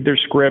 They read their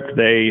script.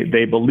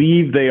 They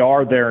believe they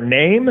are their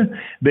name.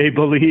 They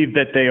believe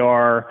that they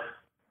are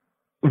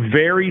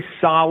very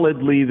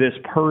solidly this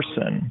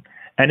person.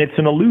 And it's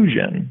an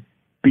illusion,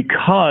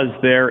 because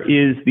there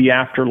is the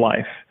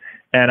afterlife.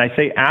 And I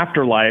say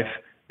afterlife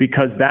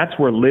because that's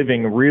where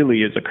living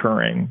really is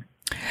occurring.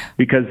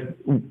 Because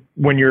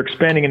when you're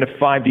expanding into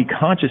 5D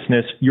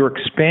consciousness, you're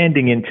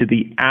expanding into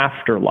the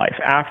afterlife,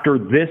 after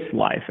this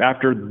life,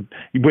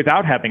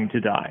 without having to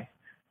die.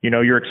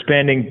 You're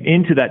expanding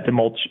into that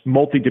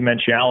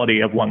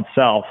multidimensionality of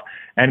oneself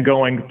and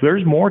going,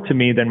 there's more to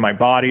me than my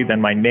body,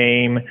 than my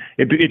name.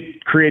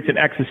 It creates an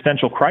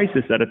existential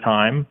crisis at a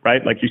time,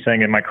 right? Like you're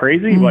saying, am I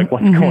crazy? Like,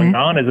 what's going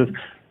on? Is this?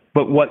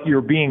 But what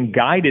you're being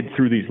guided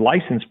through these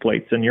license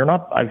plates, and you're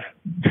not,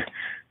 do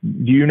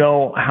you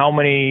know how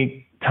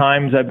many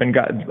times I've been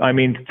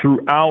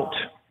throughout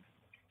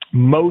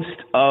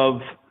most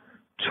of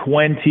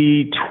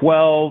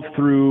 2012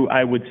 through,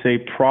 I would say,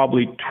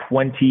 probably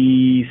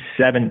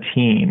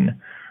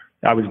 2017,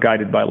 I was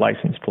guided by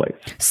license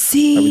plates.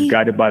 See? I was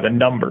guided by the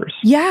numbers.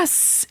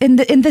 Yes. And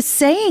the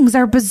sayings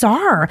are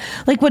bizarre.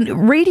 Like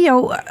when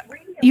radio,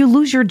 you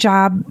lose your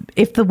job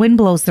if the wind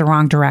blows the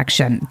wrong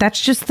direction.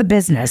 That's just the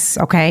business,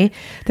 okay?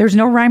 There's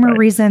no rhyme or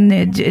reason.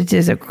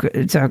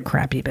 It's a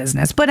crappy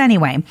business. But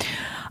anyway,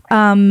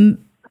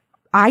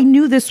 I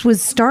knew this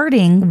was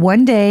starting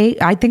one day.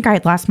 I think I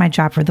had lost my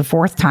job for the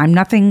fourth time,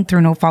 nothing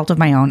through no fault of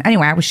my own.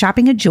 Anyway, I was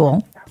shopping at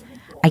Jewel.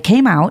 I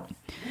came out.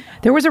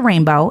 There was a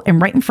rainbow,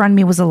 and right in front of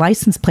me was a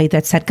license plate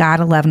that said God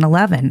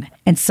 1111.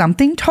 And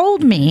something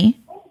told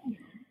me,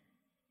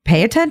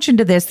 pay attention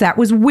to this. That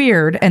was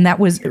weird, and that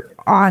was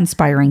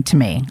awe-inspiring to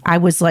me. I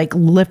was like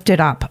lifted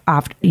up,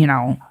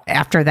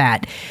 after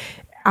that.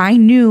 I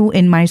knew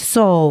in my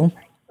soul,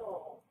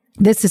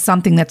 this is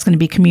something that's going to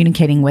be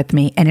communicating with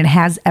me, and it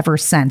has ever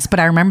since. But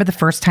I remember the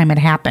first time it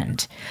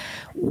happened,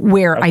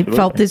 where Absolutely. I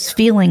felt this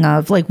feeling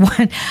of like,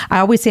 when I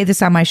always say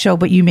this on my show,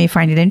 but you may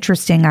find it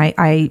interesting.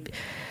 I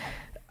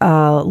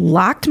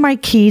locked my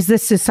keys.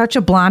 This is such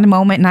a blonde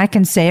moment, and I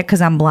can say it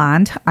because I'm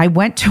blonde. I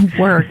went to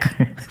work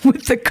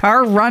with the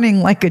car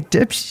running like a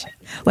dip,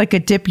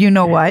 you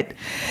know what?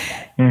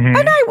 And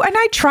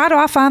I trot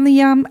off on the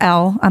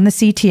L on the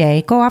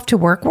CTA, go off to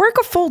work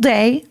a full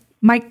day.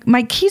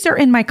 My keys are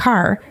in my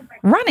car,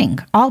 running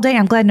all day.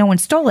 I'm glad no one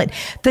stole it.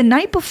 The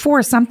night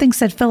before, something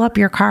said, fill up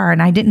your car.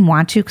 And I didn't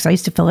want to, because I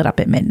used to fill it up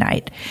at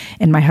midnight.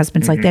 And my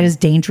husband's like, that is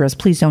dangerous.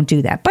 Please don't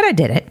do that. But I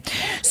did it.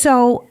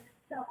 So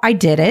I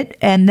did it.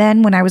 And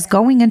then when I was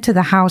going into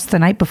the house the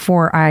night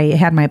before I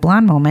had my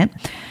blonde moment,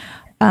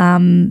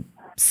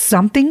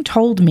 something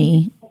told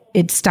me,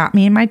 it stopped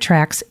me in my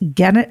tracks,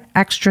 get an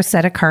extra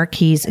set of car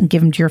keys and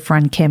give them to your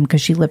friend Kim,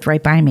 because she lived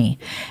right by me.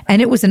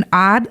 And it was an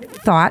odd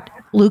thought,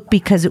 Luke,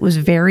 because it was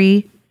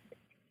very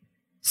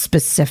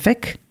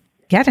specific.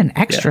 Get an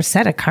extra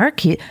set of car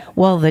keys.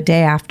 Well, the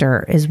day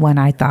after is when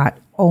I thought,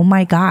 oh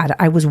my God,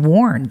 I was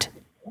warned.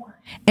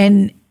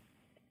 And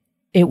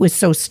it was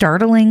so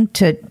startling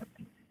to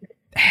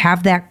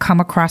have that come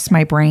across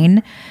my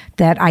brain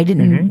that I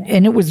didn't,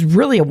 and it was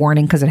really a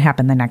warning because it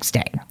happened the next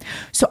day.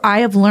 So I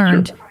have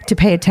learned to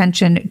pay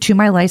attention to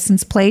my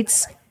license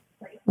plates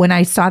when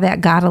I saw that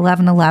God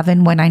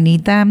 1111 when I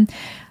need them.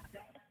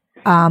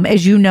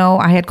 As you know,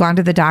 I had gone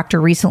to the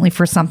doctor recently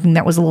for something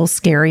that was a little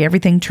scary.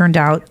 Everything turned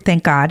out,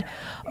 thank God,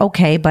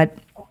 okay. But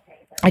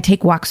I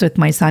take walks with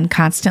my son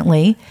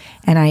constantly,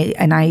 and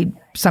I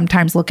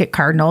sometimes look at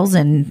cardinals,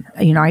 and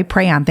I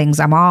pray on things.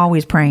 I'm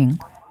always praying.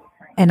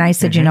 And I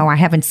said, I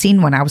haven't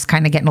seen one. I was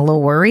kind of getting a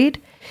little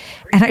worried.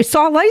 And I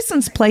saw a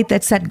license plate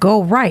that said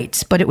go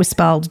right, but it was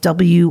spelled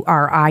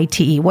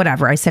WRITE,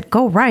 whatever. I said,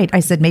 go right. I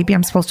said, maybe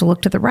I'm supposed to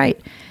look to the right.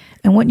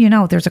 And wouldn't you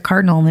know, there's a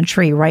cardinal in the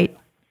tree right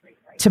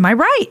to my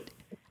right.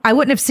 I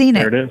wouldn't have seen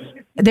it.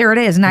 There it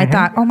is. And I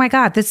thought, oh my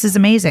God, this is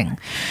amazing.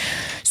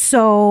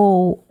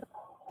 So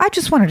I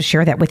just wanted to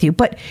share that with you.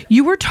 But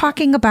you were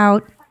talking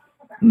about,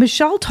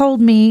 Michelle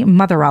told me,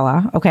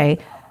 Motherella, okay,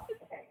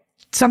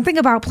 something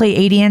about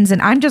Pleiadians,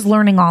 and I'm just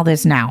learning all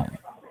this now.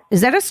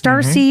 Is that a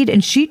star seed?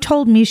 And she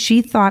told me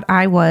she thought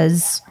I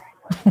was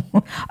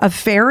a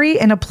fairy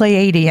and a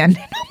Pleiadian.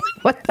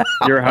 What the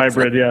hell? You're a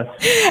hybrid, yes.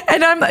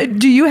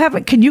 And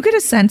can you get a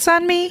sense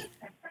on me?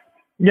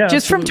 Yeah.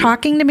 Just absolutely. From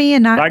talking to me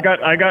and not.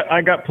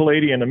 I got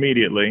Palladian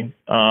immediately.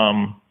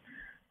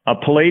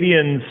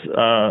 Palladians,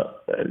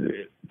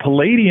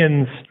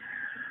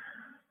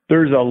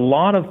 there's a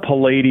lot of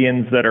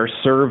Palladians that are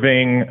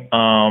serving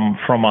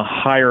from a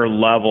higher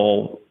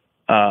level.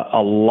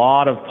 A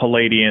lot of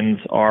Palladians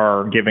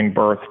are giving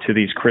birth to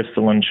these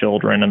crystalline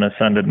children and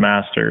ascended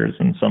masters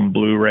and some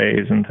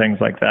Blu-rays and things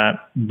like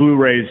that.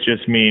 Blu-rays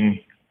just mean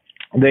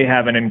they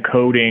have an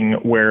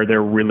encoding where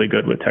they're really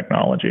good with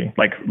technology,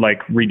 like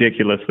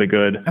ridiculously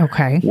good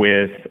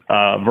with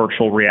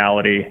virtual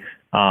reality,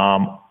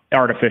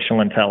 artificial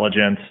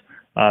intelligence,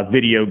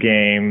 video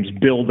games,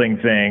 building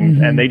things,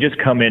 and they just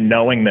come in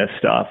knowing this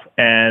stuff.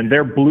 And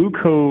their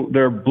Blu-ray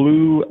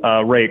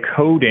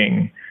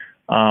coding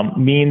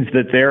means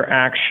that they're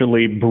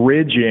actually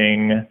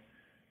bridging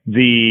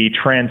the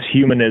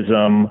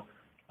transhumanism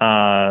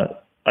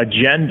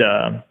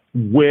agenda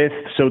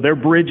so they're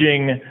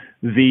bridging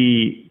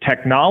the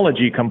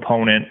technology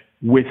component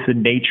with the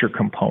nature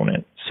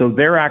component. So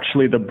they're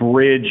actually the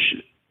bridge.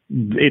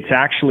 It's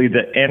actually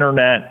the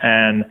internet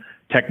and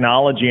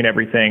technology and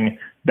everything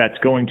that's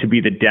going to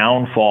be the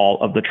downfall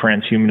of the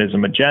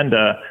transhumanism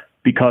agenda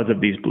because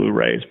of these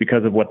Blu-rays,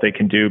 because of what they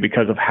can do,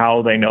 because of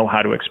how they know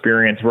how to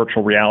experience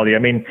virtual reality. I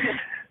mean,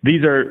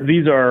 these are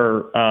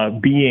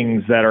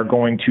beings that are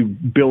going to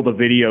build a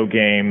video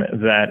game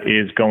that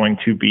is going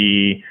to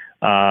be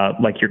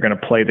like you're going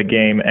to play the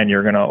game and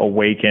you're going to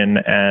awaken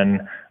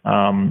and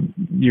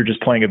you're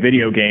just playing a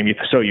video game,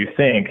 so you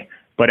think.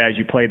 But as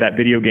you play that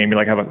video game, you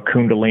like have a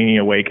Kundalini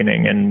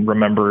awakening and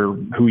remember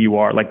who you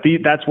are. Like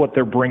that's what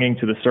they're bringing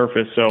to the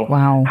surface. So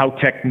how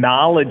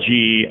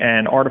technology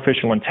and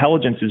artificial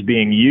intelligence is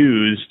being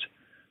used,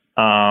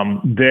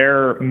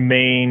 their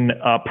main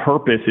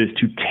purpose is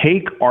to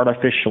take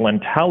artificial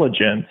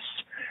intelligence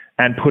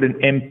and put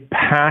an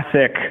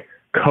empathic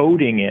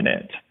coding in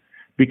it.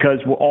 Because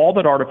all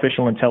that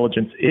artificial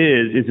intelligence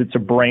is it's a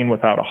brain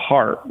without a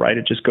heart, right?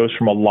 It just goes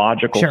from a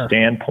logical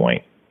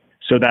standpoint.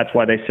 So that's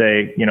why they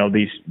say,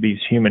 these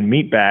human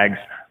meat bags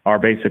are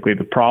basically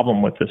the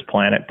problem with this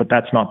planet. But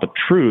that's not the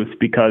truth,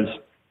 because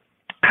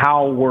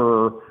how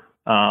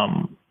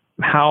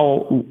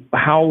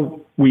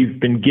we've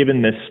been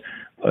given this,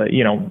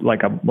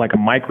 like a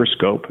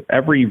microscope.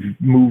 Every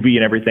movie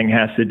and everything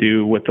has to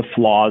do with the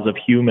flaws of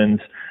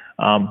humans.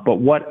 But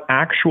what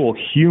actual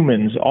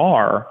humans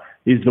are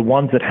is the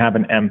ones that have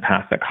an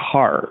empathic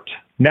heart.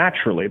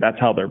 Naturally, that's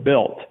how they're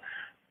built.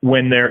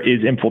 When there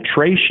is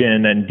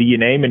infiltration and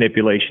DNA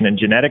manipulation and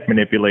genetic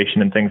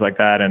manipulation and things like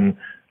that, and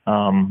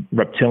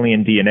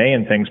reptilian DNA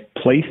and things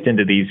placed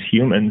into these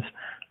humans,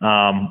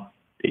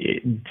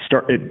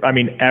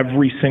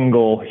 every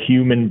single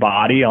human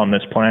body on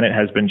this planet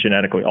has been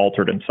genetically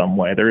altered in some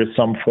way. There is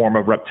some form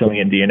of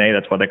reptilian DNA.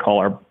 That's why they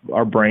call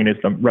our brain is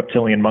the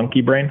reptilian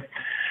monkey brain.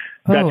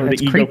 That's where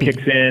the ego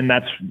kicks in.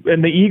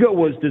 And the ego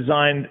was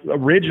designed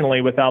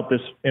originally, without this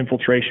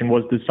infiltration,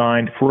 was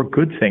designed for a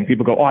good thing.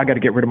 People go, I got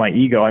to get rid of my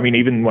ego. I mean,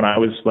 even when I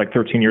was like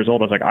 13 years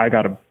old, I was like, I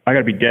got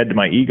to be dead to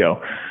my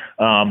ego.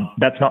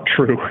 That's not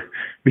true,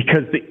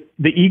 because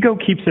the ego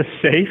keeps us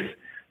safe.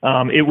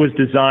 It was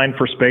designed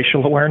for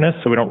spatial awareness,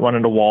 so we don't run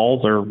into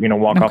walls or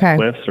walk off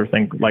cliffs or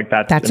things like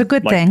that. That's a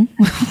good thing.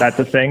 That's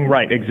a thing,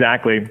 right?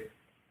 Exactly.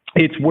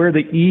 It's where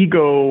the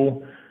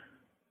ego,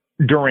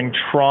 during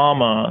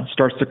trauma,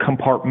 starts to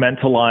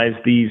compartmentalize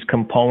these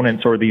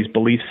components or these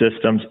belief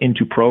systems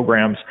into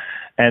programs.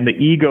 And the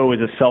ego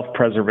is a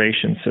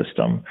self-preservation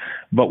system.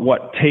 But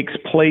what takes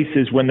place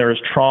is when there is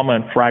trauma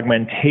and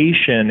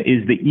fragmentation,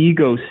 is the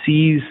ego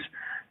sees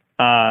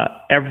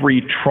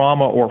every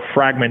trauma or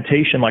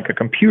fragmentation like a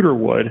computer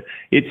would.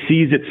 It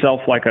sees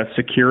itself like a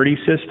security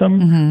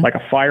system, like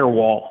a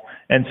firewall.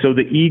 And so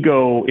the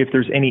ego, if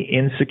there's any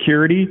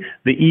insecurity,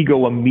 the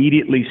ego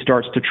immediately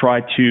starts to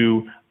try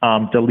to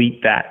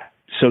delete that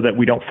so that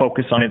we don't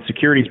focus on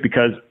insecurities,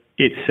 because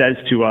it says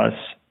to us,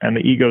 and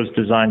the ego is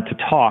designed to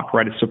talk,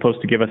 right? It's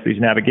supposed to give us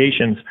these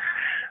navigations.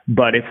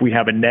 But if we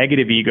have a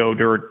negative ego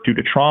due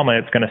to trauma,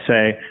 it's going to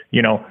say,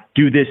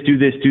 do this, do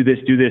this, do this,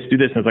 do this, do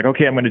this. And it's like,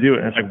 okay, I'm going to do it.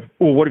 And it's like,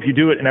 well, what if you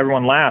do it and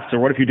everyone laughs? Or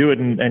what if you do it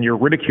and you're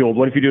ridiculed?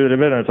 What if you do it?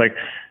 And it's like,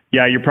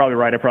 yeah, you're probably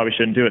right. I probably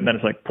shouldn't do it. And then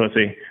it's like,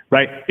 pussy,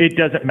 right? It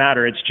doesn't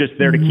matter. It's just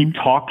there to keep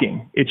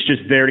talking. It's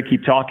just there to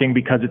keep talking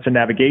because it's a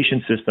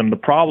navigation system. The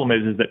problem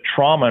is that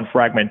trauma and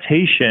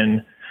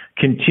fragmentation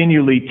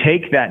continually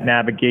take that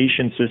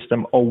navigation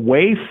system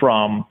away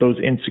from those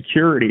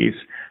insecurities,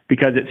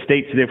 because it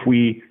states that if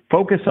we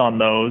focus on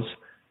those,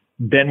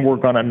 then we're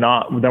going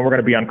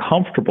to be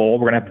uncomfortable.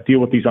 We're going to have to deal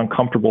with these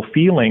uncomfortable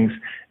feelings.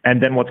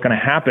 And then what's going to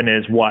happen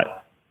is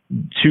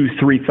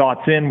 2-3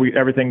 thoughts in,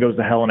 everything goes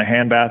to hell in a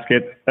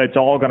handbasket. It's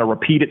all going to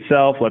repeat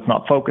itself. Let's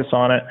not focus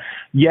on it.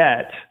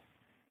 Yet,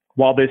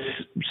 while this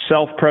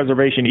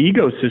self-preservation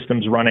ego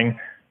system's running,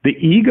 the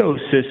ego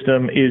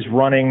system is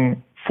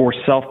running for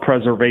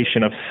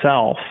self-preservation of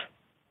self,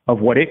 of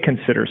what it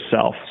considers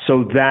self.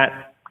 So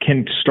that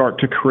can start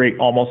to create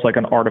almost like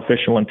an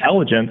artificial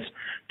intelligence,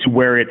 to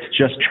where it's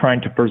just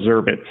trying to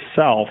preserve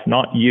itself,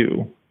 not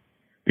you.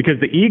 Because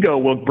the ego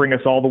will bring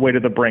us all the way to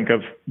the brink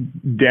of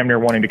damn near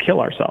wanting to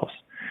kill ourselves.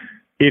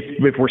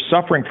 if we're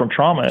suffering from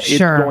trauma,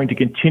 Sure. it's going to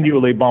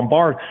continually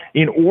bombard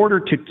in order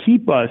to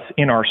keep us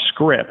in our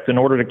script, in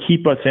order to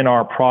keep us in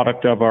our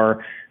product of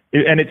our,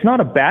 and it's not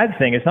a bad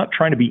thing. It's not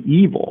trying to be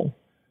evil.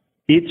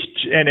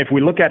 And if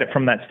we look at it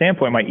from that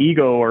standpoint, my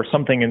ego or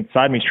something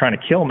inside me is trying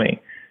to kill me.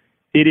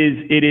 It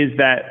is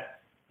that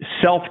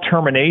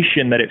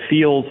self-termination that it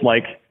feels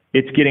like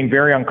it's getting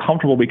very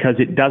uncomfortable because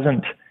it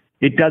doesn't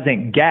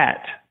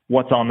get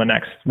what's on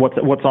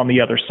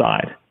the other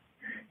side.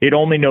 It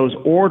only knows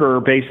order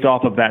based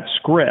off of that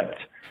script.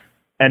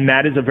 And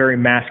that is a very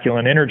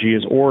masculine energy,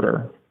 is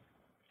order.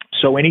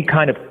 So any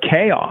kind of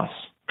chaos,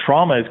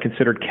 trauma is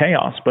considered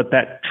chaos, but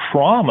that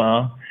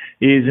trauma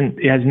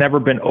has never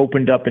been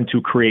opened up into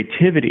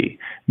creativity.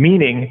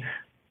 Meaning,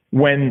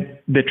 when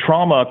the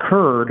trauma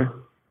occurred,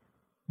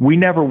 we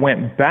never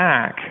went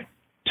back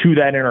to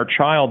that inner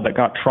child that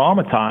got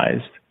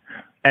traumatized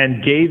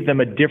and gave them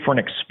a different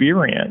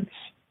experience.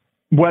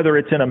 Whether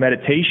it's in a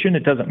meditation,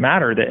 it doesn't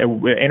matter.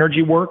 The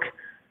energy work,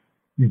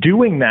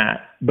 doing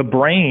that, the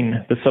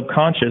brain, the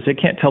subconscious, it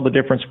can't tell the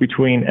difference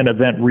between an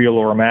event real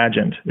or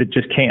imagined. It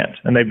just can't.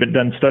 And they've been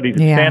done studies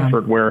at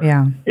Stanford where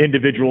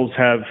individuals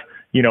have,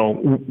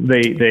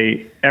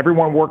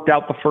 everyone worked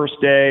out the first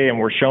day and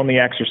were shown the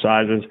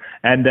exercises.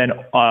 And then,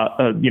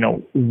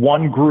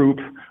 one group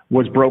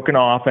was broken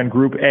off, and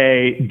group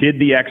A did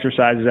the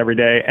exercises every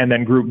day, and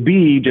then group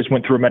B just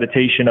went through a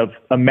meditation of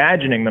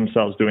imagining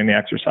themselves doing the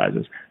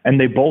exercises, and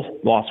they both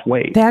lost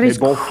weight. That is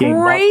gained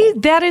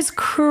muscle. That is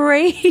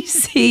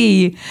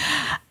crazy.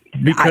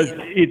 Because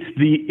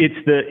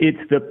it's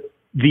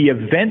the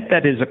event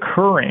that is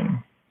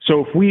occurring.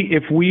 So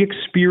if we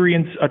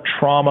experience a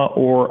trauma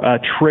or a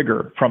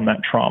trigger from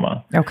that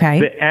trauma,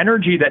 the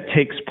energy that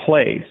takes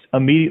place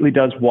immediately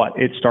does what?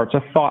 It starts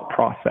a thought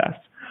process.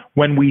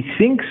 When we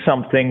think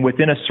something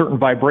within a certain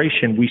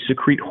vibration, we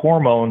secrete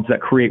hormones that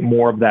create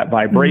more of that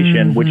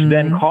vibration, which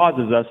then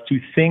causes us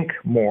to think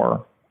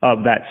more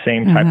of that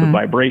same type of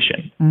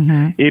vibration.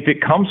 If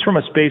it comes from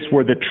a space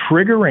where the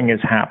triggering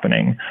is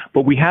happening,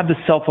 but we have the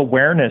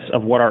self-awareness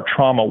of what our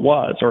trauma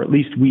was, or at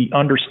least we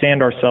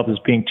understand ourselves as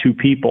being two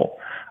people.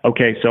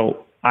 Okay,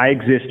 so I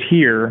exist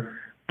here,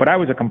 but I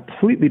was a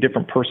completely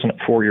different person at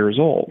 4 years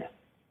old.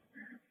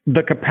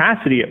 The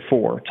capacity at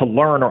 4 to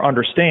learn or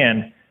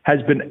understand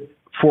has been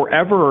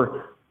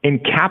forever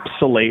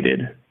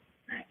encapsulated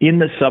in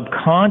the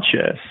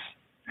subconscious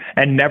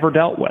and never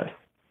dealt with.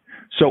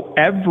 So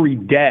every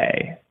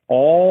day,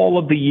 all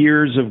of the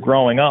years of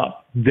growing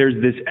up, there's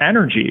this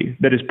energy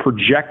that is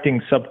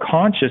projecting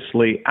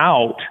subconsciously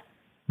out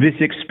this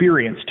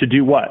experience to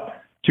do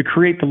what? To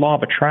create the law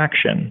of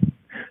attraction,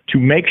 to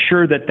make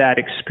sure that that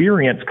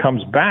experience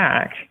comes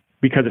back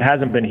because it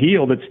hasn't been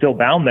healed. It's still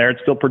down there.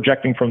 It's still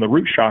projecting from the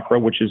root chakra,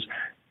 which is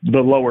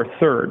the lower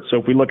third. So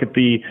if we look at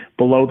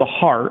below the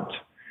heart,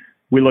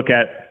 we look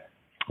at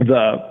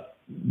the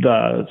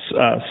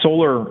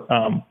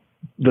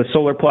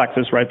solar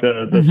plexus, right?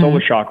 The solar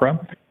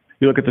chakra.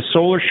 You look at the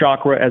solar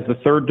chakra as the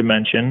third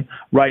dimension.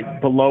 Right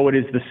below it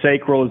is the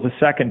sacral as the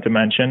second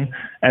dimension.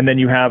 And then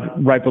you have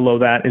right below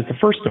that is the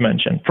first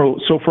dimension.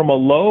 So from a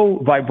low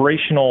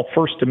vibrational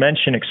first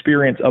dimension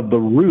experience of the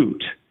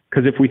root,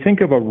 because if we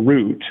think of a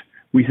root,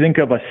 we think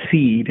of a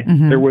seed.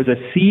 There was a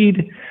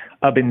seed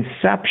of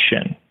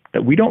inception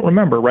that we don't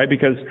remember, right?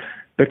 Because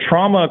the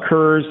trauma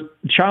occurs,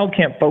 the child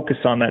can't focus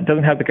on that,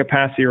 doesn't have the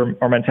capacity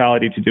or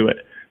mentality to do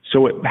it.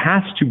 So it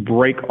has to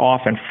break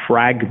off and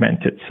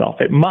fragment itself.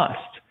 It must,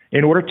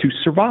 in order to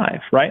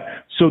survive, right?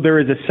 So there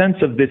is a sense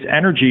of this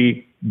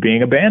energy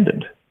being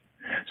abandoned.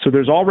 So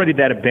there's already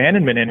that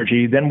abandonment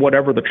energy. Then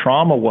whatever the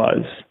trauma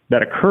was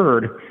that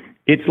occurred,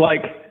 it's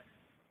like,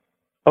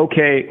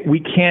 okay, we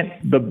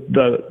can't,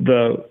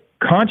 the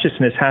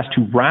consciousness has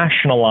to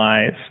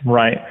rationalize,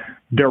 right,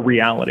 their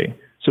reality.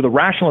 So the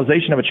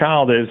rationalization of a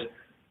child is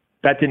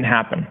that didn't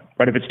happen,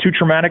 right? If it's too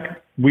traumatic,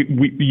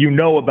 you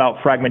know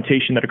about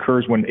fragmentation that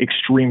occurs when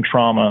extreme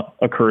trauma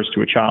occurs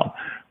to a child.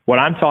 What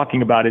I'm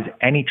talking about is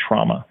any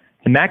trauma,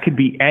 and that could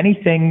be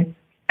anything.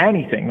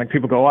 Like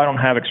people go, oh, I don't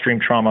have extreme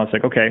trauma. It's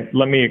like, okay,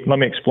 let me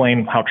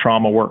explain how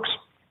trauma works.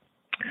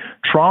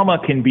 Trauma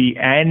can be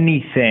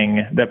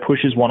anything that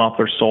pushes one off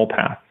their soul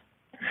path.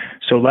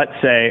 So let's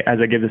say, as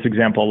I give this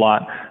example a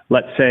lot,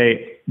 let's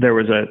say there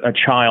was a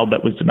child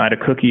that was denied a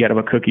cookie out of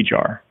a cookie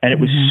jar. And it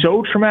was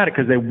so traumatic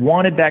because they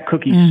wanted that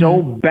cookie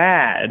so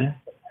bad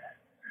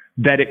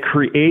that it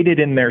created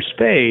in their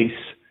space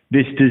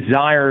this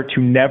desire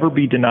to never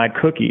be denied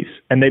cookies.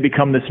 And they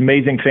become this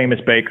amazing famous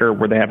baker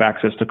where they have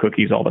access to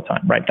cookies all the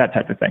time, right? That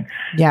type of thing.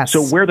 Yes.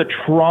 So where the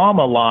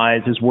trauma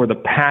lies is where the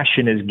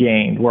passion is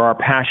gained, where our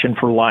passion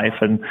for life.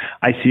 And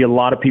I see a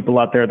lot of people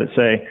out there that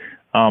say,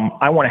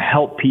 I want to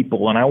help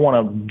people and I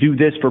want to do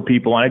this for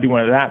people and I do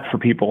want that for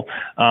people,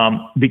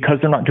 because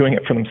they're not doing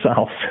it for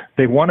themselves.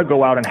 They want to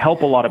go out and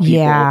help a lot of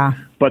people,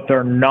 but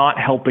they're not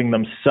helping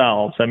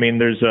themselves. I mean,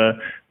 there's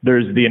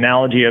the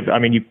analogy of, I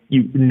mean,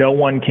 no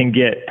one can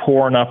get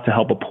poor enough to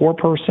help a poor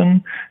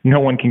person. No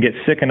one can get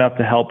sick enough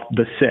to help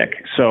the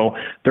sick. So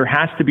there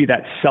has to be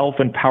that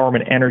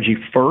self-empowerment energy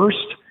first,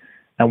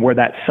 and where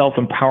that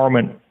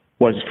self-empowerment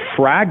was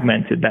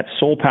fragmented, that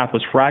soul path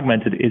was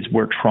fragmented, is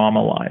where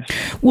trauma lies.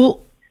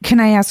 Well, can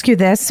I ask you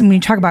this? When you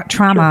talk about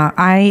trauma,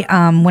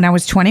 sure. When I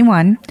was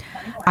 21,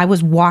 I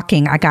was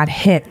walking. I got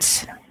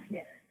hit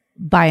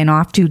by an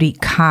off-duty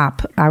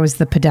cop. I was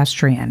the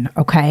pedestrian,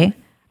 okay?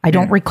 I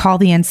don't recall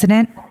the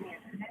incident,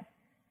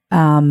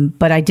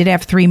 but I did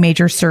have 3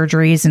 major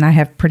surgeries, and I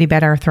have pretty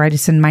bad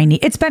arthritis in my knee.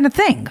 It's been a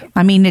thing.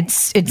 I mean,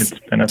 it's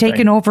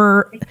taken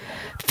over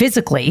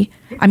physically.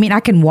 I mean,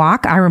 I can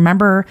walk. I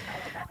remember...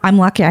 I'm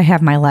lucky I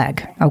have my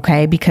leg,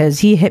 okay? Because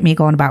he hit me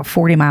going about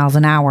 40 miles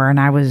an hour, and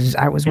I was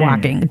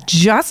walking.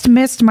 Just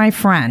missed my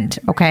friend,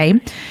 okay?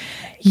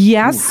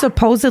 Yes,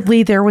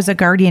 supposedly there was a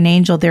guardian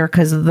angel there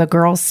because the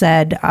girl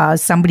said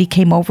somebody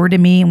came over to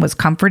me and was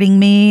comforting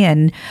me,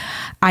 and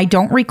I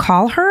don't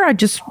recall her. I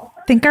just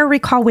think I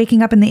recall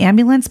waking up in the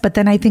ambulance, but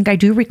then I think I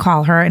do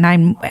recall her, and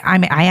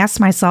I asked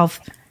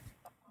myself,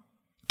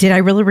 did I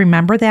really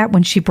remember that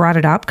when she brought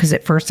it up? Because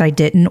at first I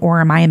didn't,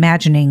 or am I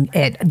imagining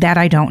it? That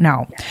I don't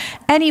know.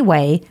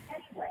 Anyway,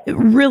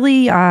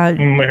 really...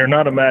 You're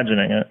not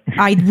imagining it.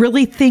 I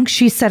really think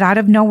she said out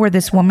of nowhere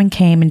this woman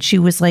came and she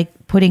was like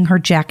putting her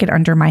jacket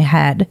under my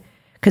head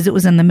because it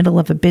was in the middle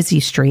of a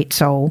busy street.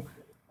 So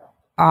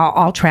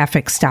all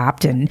traffic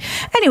stopped. And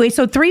anyway,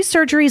 so 3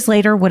 surgeries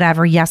later,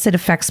 whatever. Yes, it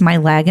affects my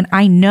leg. And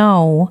I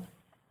know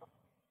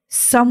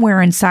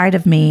somewhere inside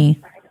of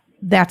me...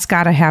 that's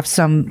got to have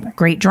some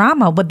great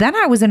drama. But then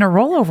I was in a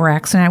rollover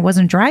accident. I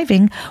wasn't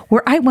driving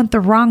where I went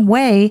the wrong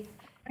way.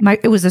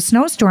 It was a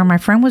snowstorm. My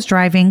friend was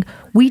driving.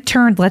 We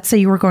turned, let's say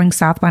you were going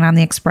southbound on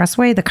the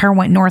expressway. The car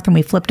went north and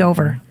we flipped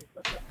over.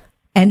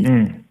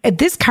 And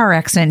this car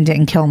accident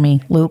didn't kill me,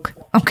 Luke.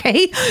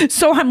 Okay.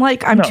 So I'm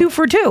like, I'm 2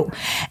 for 2.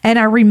 And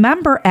I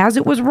remember as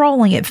it was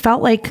rolling, it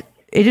felt like,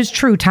 it is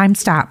true, time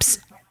stops.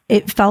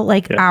 It felt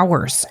like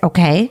hours.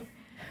 Okay.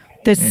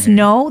 The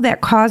snow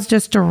that caused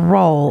us to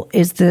roll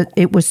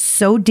it was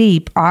so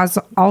deep,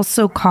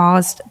 also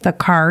caused the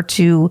car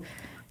to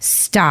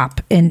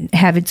stop and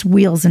have its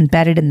wheels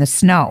embedded in the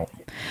snow.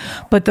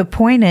 But the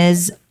point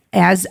is,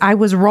 as I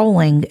was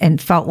rolling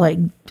and felt like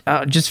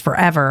just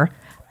forever,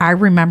 I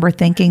remember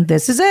thinking,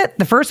 this is it.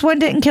 The first one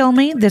didn't kill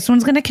me. This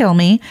one's going to kill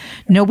me.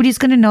 Nobody's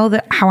going to know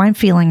how I'm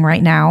feeling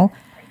right now.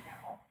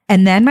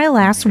 And then my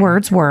last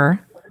words were,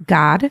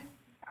 God,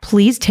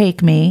 please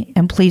take me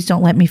and please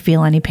don't let me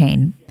feel any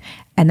pain.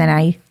 And then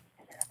I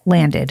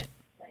landed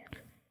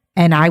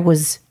and I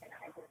was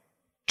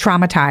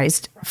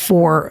traumatized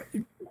for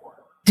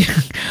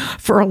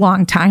a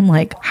long time.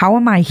 Like, how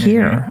am I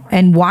here?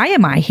 And why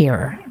am I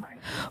here?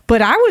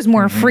 But I was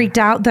more freaked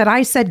out that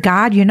I said,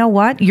 God, you know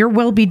what? Your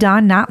will be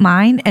done, not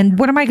mine. And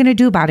what am I going to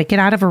do about it? Get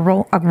out of a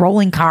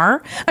rolling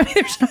car? I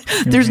mean,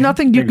 there's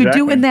nothing you could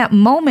do in that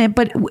moment.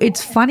 But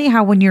it's funny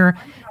how when you're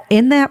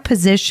in that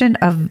position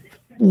of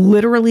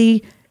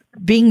literally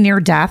being near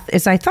death,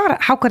 is I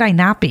thought, how could I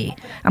not be?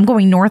 I'm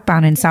going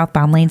northbound and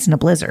southbound lanes in a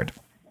blizzard.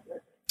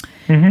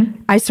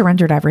 I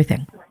surrendered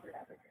everything.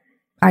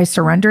 I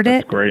surrendered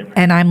it. Great.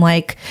 And I'm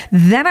like,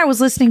 then I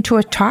was listening to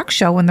a talk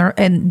show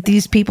and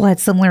these people had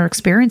similar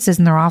experiences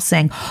and they're all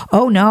saying,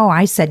 oh no,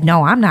 I said,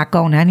 no, I'm not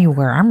going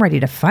anywhere. I'm ready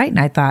to fight. And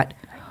I thought,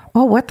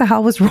 oh, what the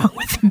hell was wrong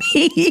with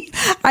me?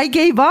 I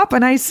gave up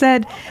and I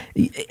said,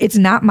 it's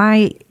not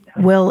my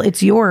will,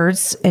 it's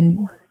yours.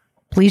 And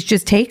please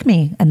just take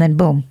me. And then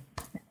boom.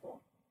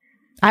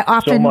 I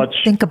often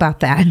think about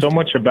that. So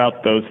much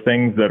about those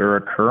things that are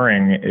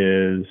occurring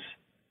is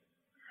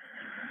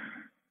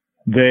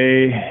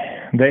they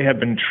have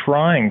been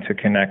trying to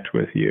connect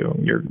with you.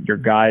 Your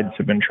guides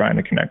have been trying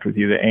to connect with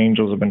you. The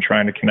angels have been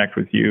trying to connect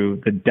with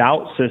you. The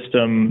doubt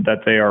system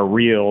that they are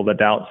real, the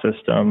doubt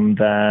system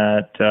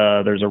that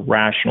there's a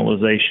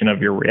rationalization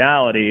of your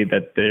reality,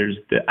 that there's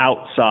the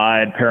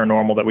outside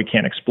paranormal that we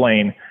can't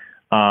explain.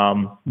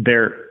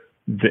 They're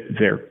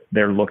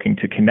looking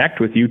to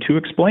connect with you to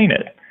explain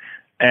it.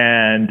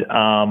 And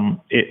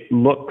it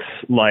looks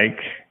like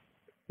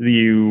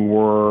you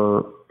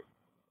were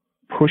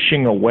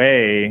pushing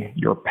away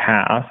your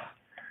path,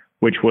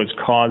 which was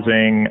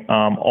causing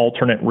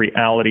alternate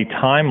reality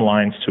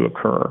timelines to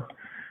occur,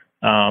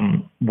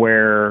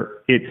 where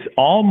it's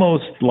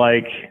almost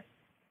like,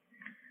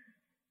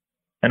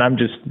 and I'm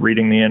just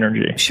reading the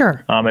energy.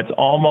 Sure. It's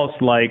almost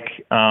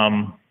like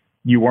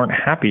you weren't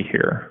happy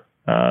here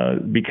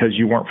because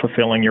you weren't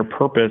fulfilling your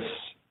purpose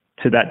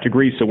to that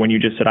degree. So when you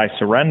just said, I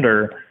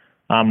surrender,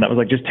 that was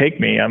like, just take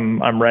me.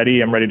 I'm ready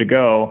to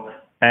go.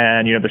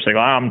 And, they're saying,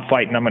 I'm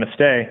fighting, I'm going to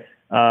stay.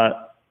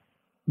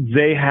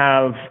 They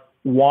have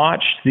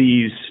watched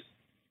these,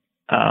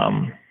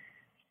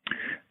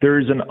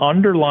 there's an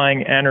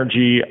underlying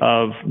energy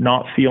of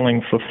not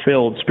feeling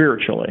fulfilled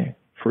spiritually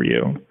for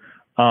you.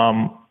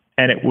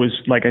 And it was,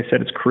 like I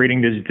said, it's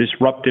creating these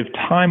disruptive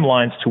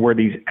timelines to where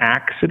these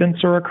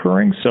accidents are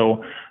occurring.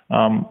 So,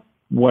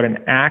 what an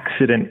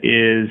accident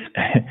is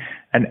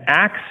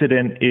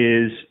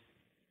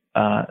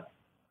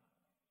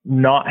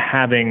not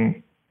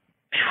having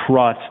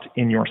trust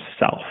in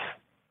yourself.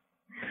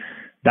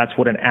 That's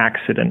what an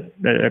accident,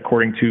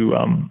 according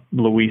to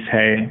Louise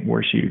Hay,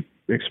 where she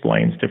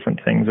explains different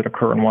things that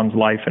occur in one's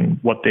life and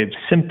what the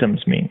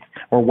symptoms mean,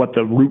 or what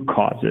the root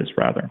cause is,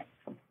 rather.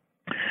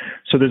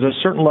 So there's a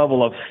certain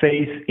level of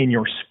faith in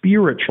your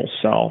spiritual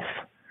self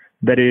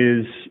that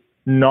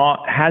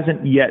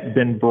hasn't yet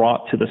been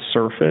brought to the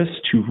surface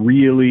to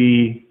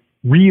really,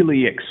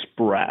 really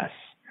express.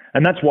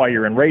 And that's why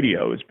you're in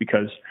radio, is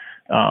because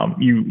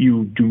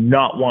you do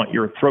not want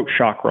your throat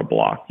chakra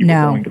blocked. You're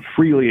going to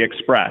freely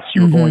express.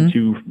 You're going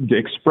to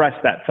express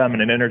that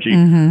feminine energy.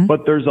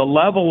 But there's a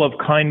level of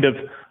kind of,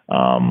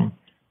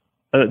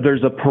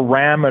 there's a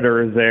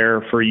parameter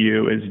there for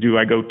you. Do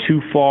I go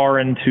too far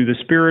into the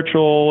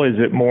spiritual? Is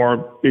it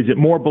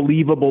more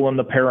believable in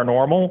the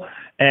paranormal?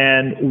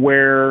 And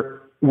where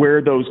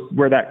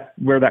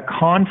that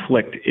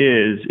conflict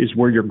is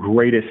where your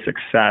greatest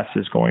success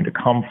is going to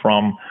come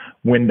from,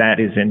 when that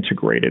is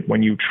integrated,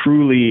 when you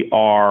truly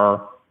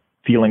are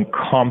feeling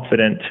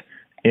confident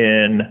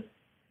in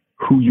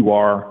who you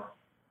are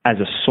as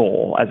a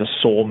soul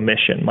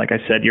mission. Like I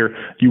said,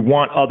 you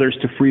want others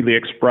to freely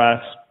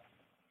express.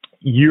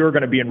 You're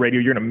going to be in radio.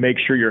 You're going to make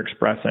sure you're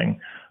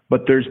expressing.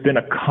 But there's been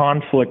a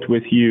conflict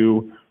with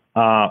you,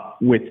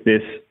 with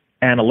this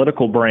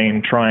analytical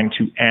brain trying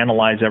to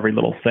analyze every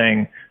little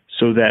thing,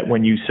 so that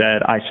when you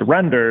said, I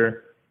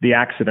surrender, the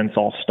accidents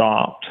all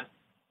stopped.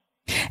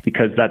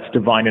 Because that's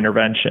divine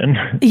intervention.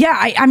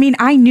 Yeah, I mean,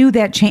 I knew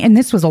that change, and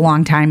this was a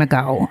long time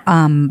ago.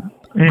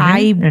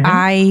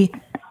 I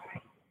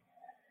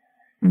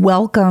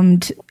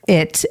welcomed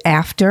it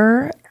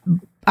after.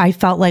 I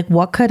felt like,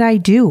 what could I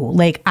do?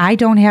 Like, I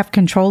don't have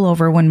control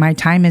over when my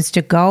time is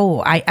to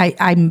go.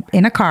 I'm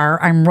in a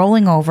car. I'm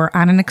rolling over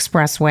on an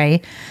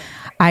expressway.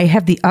 I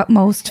have the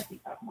utmost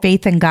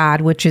faith in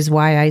God, which is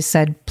why I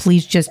said,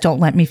 please just don't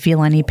let me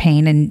feel any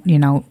pain, and,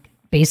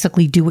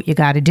 basically do what you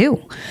got to do.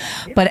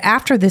 But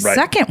after the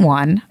second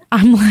one,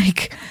 I'm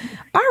like,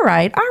 all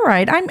right.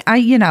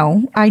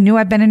 I knew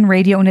I've been in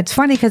radio, and it's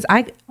funny because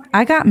I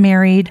got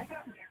married,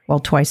 well,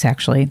 twice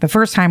actually. The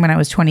first time when I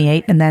was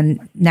 28, and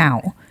then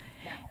now.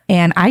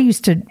 And I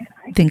used to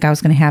think I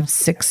was going to have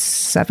 6,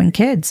 7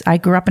 kids. I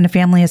grew up in a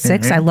family of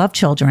 6. I love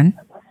children.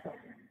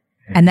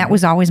 And that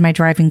was always my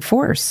driving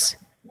force.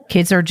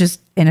 Kids are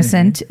just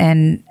innocent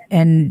and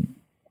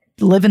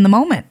live in the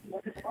moment.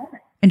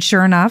 And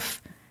sure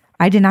enough,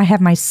 I did not have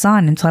my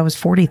son until I was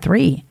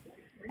 43.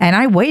 And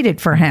I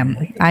waited for him.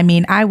 I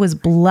mean, I was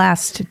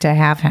blessed to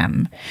have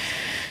him.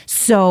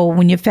 So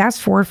when you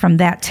fast forward from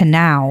that to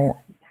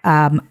now,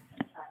 I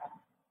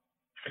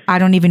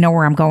don't even know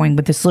where I'm going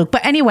with this, Luke.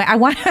 But anyway, I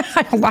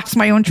lost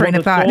my own train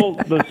of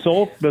thought.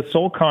 The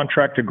soul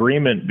contract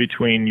agreement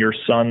between your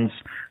son's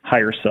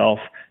higher self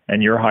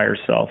and your higher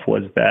self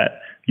was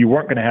that you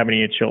weren't going to have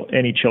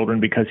any children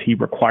because he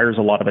requires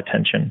a lot of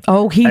attention.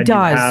 Oh, he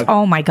does.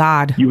 Oh my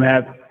God. You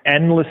have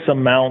endless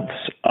amounts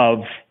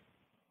of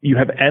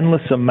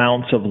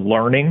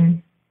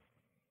learning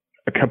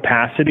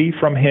capacity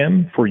from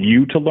him for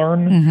you to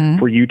learn,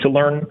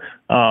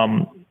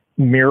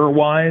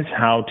 mirror-wise,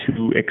 how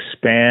to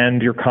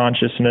expand your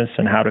consciousness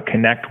and how to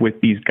connect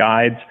with these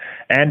guides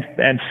and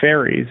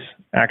fairies,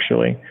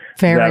 actually,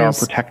 that are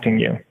protecting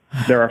you.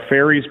 There are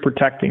fairies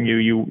protecting you.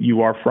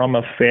 You are from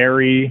a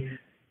fairy,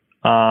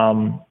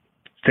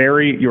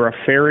 you're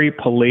a fairy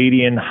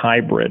Palladian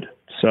hybrid.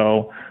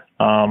 So,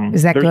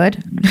 is that good?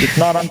 It's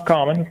not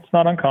uncommon.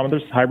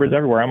 There's hybrids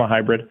everywhere. I'm a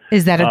hybrid.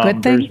 Is that a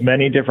good thing? There's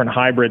many different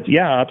hybrids.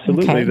 Yeah,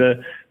 absolutely.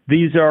 Okay.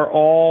 These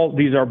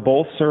are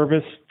both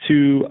service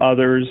to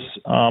others'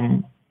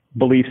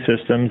 belief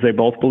systems. They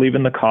both believe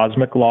in the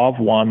cosmic law of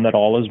one, that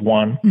all is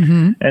one.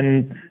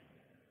 And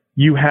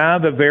you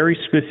have a very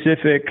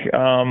specific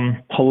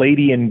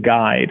Palladian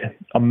guide,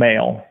 a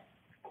male.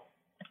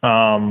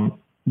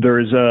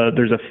 There's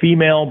a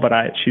female, but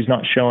she's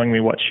not showing me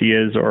what she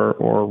is or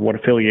what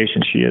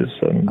affiliation she is.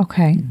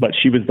 Okay. But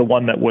she was the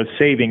one that was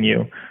saving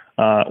you,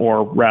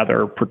 or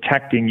rather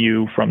protecting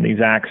you from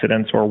these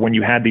accidents, or when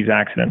you had these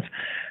accidents.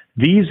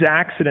 These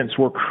accidents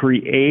were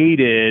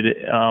created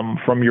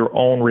from your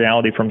own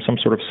reality, from some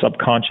sort of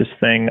subconscious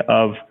thing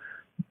of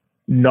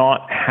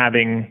not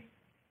having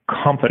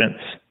confidence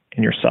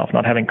in yourself,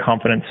 not having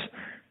confidence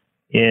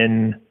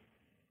in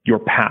your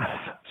path.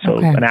 So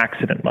an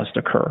accident must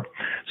occur.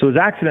 So this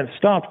accident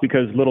stopped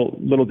because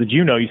little did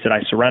you know, you said,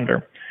 I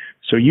surrender.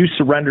 So you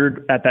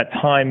surrendered at that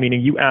time, meaning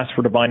you asked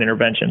for divine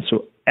intervention.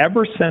 So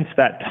ever since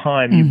that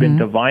time, you've been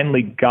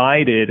divinely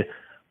guided,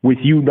 with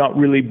you not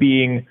really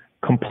being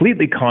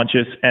completely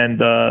conscious, and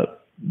the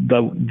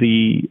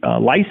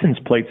license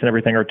plates and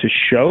everything are to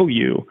show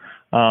you,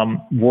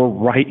 we're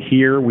right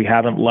here. We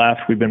haven't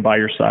left. We've been by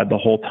your side the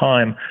whole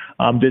time.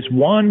 This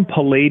one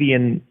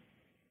Palladian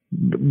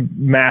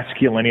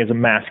masculine, he has a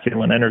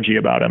masculine energy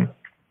about him,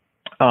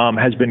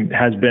 has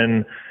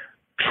been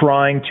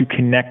trying to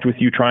connect with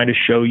you, trying to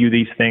show you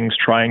these things,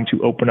 trying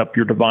to open up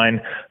your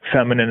divine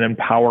feminine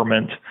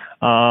empowerment,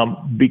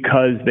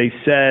 because they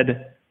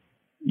said,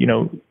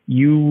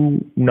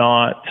 you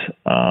not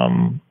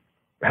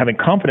having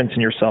confidence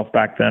in yourself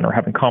back then, or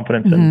having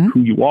confidence in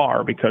who you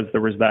are, because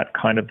there was that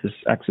kind of this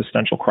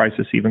existential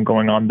crisis even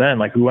going on then.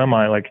 Like, who am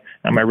I? Like,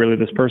 am I really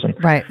this person?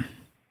 Right.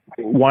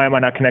 Why am I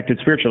not connected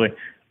spiritually?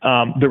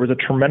 There was a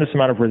tremendous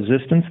amount of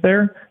resistance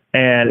there.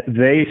 And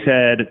they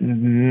said,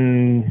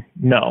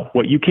 no,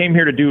 what you came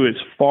here to do is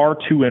far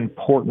too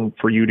important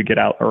for you to get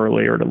out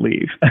early or to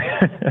leave.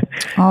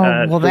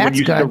 Well, so that's when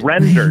you good.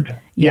 Surrendered,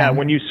 Yeah.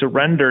 when you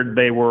surrendered,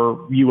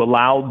 you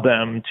allowed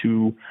them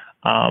to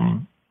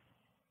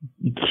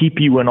keep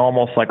you in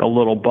almost like a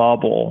little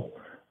bubble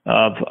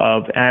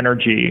of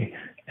energy.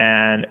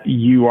 And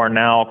you are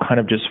now kind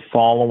of just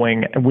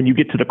following. And when you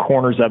get to the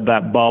corners of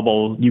that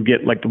bubble, you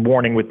get like the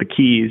warning with the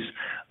keys.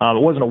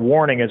 It wasn't a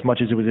warning as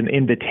much as it was an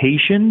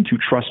invitation to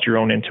trust your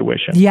own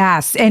intuition.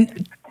 Yes.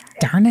 And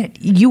darn it,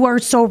 you are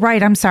so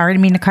right. I'm sorry. I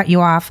didn't mean to cut you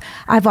off.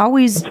 I've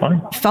always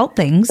felt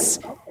things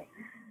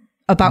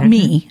about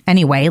me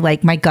anyway,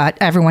 like my gut.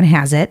 Everyone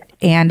has it.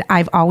 And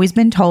I've always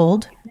been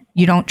told,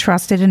 you don't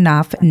trust it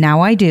enough. Now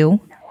I do.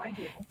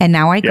 And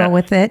now I go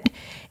with it.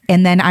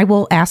 And then I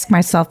will ask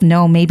myself,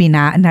 no, maybe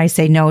not. And I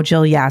say, no,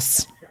 Jill,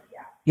 yes.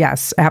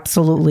 Yes,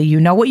 absolutely. You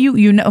know what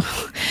you know.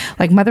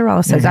 Like Mother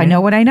Ella says, I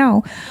know what I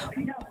know.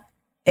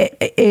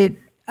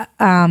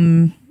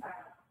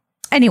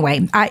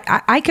 Anyway,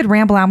 I could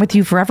ramble on with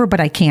you forever, but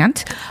I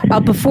can't.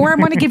 Before I'm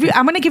going to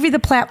give you the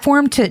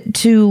platform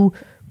to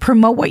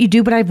promote what you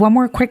do. But I have one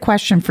more quick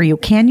question for you.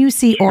 Can you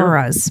see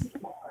auras?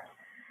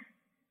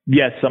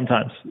 Yes,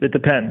 sometimes. It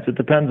depends. It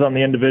depends on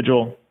the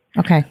individual.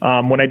 Okay.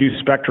 When I do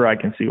Spectra, I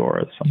can see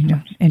auras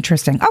sometimes.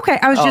 Interesting. Okay,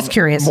 I was just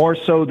curious. More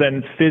so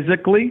than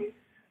physically,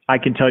 I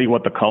can tell you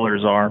what the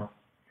colors are.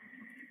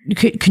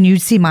 Can you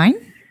see mine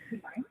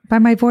by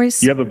my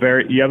voice? You have a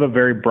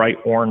very bright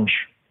orange.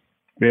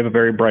 We have a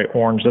very bright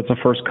orange. That's the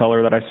first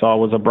color that I saw,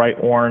 was a bright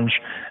orange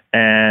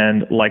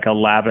and like a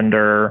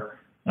lavender.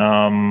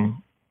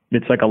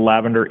 It's like a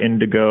lavender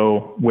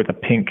indigo with a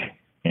pink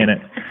in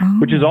it,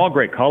 which is all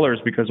great colors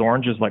because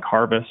orange is like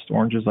harvest.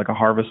 Orange is like a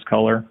harvest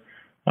color.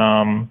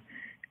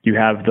 You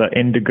have the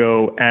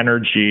indigo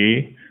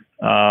energy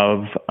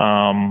of,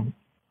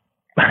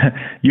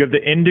 you have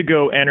the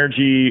indigo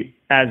energy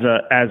as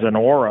an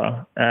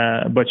aura,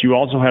 but you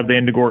also have the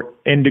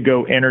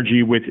indigo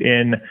energy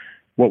within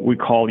what we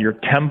call your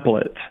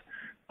template,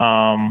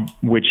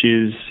 which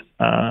is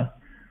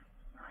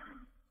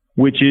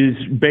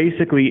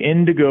basically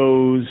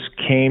indigos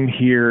came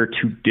here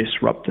to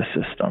disrupt the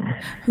system.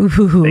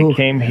 Ooh. They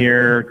came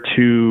here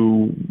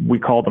we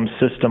call them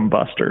system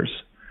busters.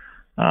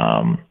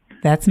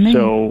 That's me.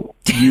 So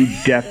you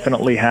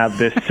definitely have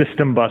this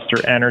system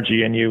buster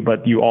energy in you,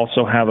 but you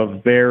also have a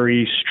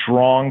very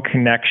strong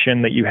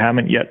connection that you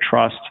haven't yet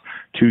trust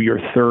to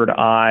your third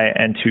eye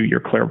and to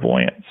your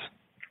clairvoyance.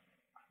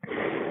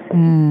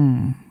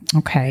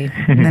 Okay.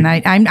 And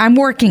I'm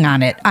working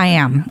on it.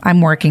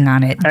 I'm working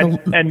on it.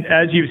 And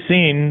as you've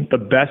seen, the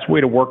best way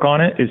to work on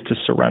it is to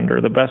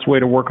surrender. The best way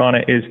to work on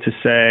it is to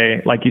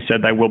say, like you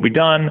said, thy will be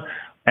done.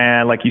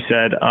 And like you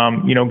said,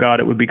 God,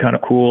 it would be kind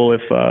of cool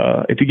if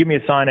you give me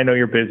a sign, I know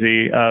you're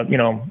busy,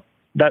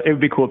 that it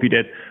would be cool if you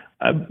did.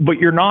 But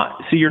you're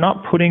not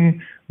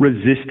putting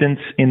resistance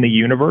in the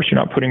universe. You're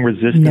not putting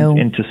resistance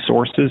into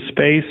sources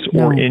space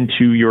or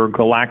into your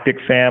galactic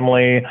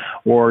family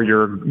or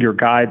your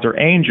guides or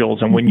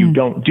angels. And when you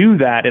don't do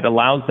that, it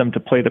allows them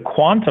to play the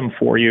quantum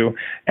for you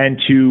and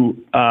to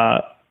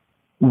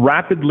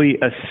rapidly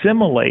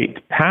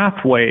assimilate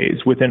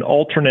pathways within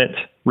alternate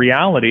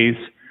realities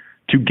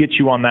to get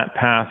you on that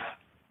path,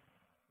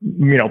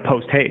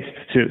 post haste.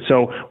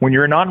 So when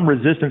you're not in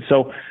resistance,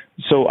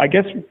 so I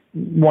guess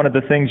one of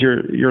the things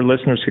your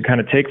listeners could kind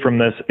of take from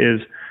this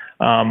is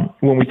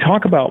when we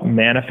talk about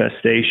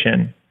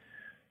manifestation,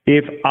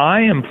 if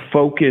I am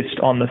focused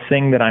on the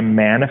thing that I'm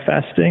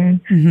manifesting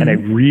and I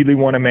really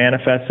want to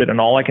manifest it, and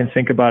all I can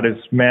think about is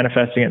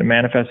manifesting it and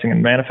manifesting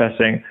and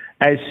manifesting,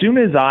 as soon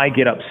as I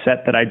get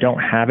upset that I don't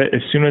have it,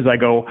 as soon as I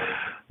go,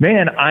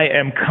 man, I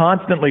am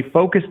constantly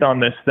focused on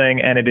this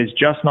thing and it is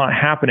just not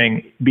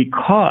happening,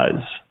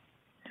 because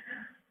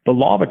the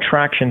law of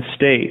attraction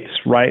states,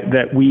 right,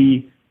 that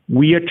we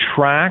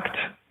attract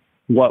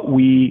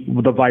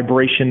the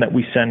vibration that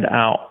we send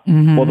out.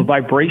 Well, the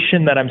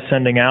vibration that I'm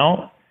sending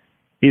out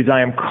is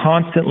I am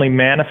constantly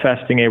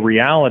manifesting a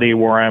reality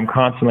where I am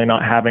constantly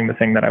not having the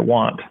thing that I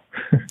want.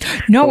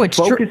 No, so it's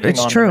true. Focusing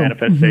on the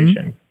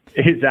manifestation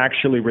is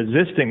actually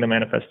resisting the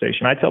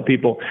manifestation. I tell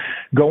people,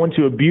 go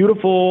into a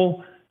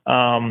beautiful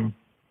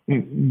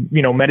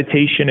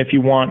meditation if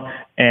you want,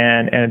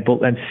 and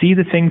see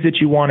the things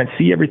that you want and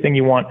see everything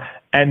you want,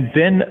 and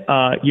then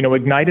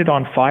ignite it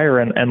on fire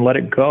and let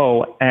it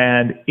go.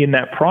 And in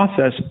that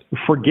process,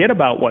 forget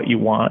about what you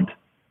want.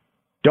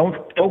 Don't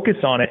focus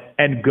on it,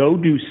 and go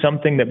do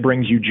something that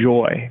brings you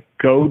joy.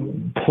 Go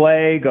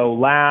play, go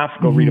laugh,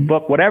 go read a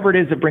book, whatever it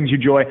is that brings you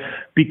joy,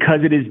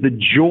 because it is the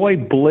joy,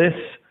 bliss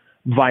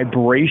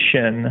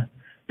vibration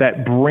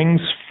that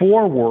brings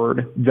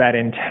forward that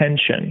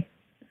intention.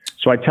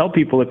 So I tell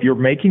people, if you're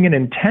making an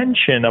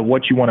intention of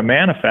what you want to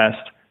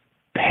manifest,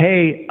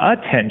 pay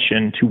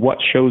attention to what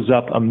shows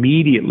up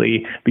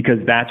immediately,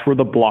 because that's where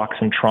the blocks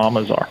and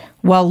traumas are.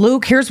 Well,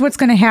 Luke, here's what's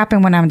going to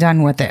happen when I'm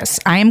done with this.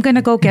 I am going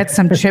to go get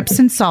some chips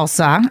and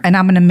salsa, and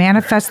I'm going to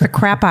manifest the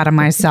crap out of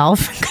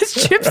myself, because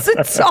chips and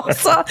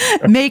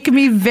salsa make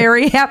me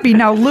very happy.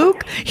 Now,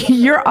 Luke,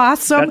 you're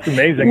awesome. That's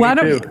amazing. Me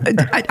too.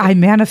 I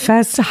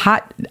manifest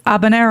hot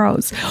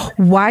habaneros.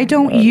 Why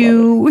don't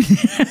you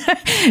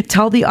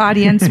tell the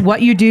audience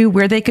what you do,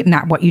 where they could,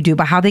 not what you do,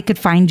 but how they could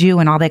find you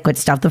and all that good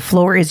stuff. The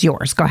floor is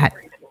yours. Go ahead.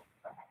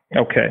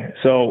 Okay.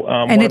 So,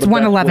 and it's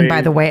 1:11,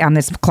 by the way, on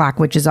this clock,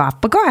 which is off,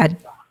 but go ahead.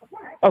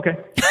 Okay.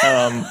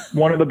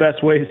 One of the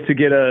best ways to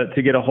get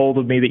a hold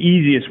of me, the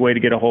easiest way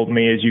to get a hold of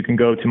me, is you can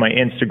go to my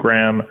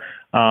Instagram,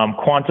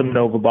 Quantum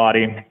Nova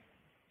Body.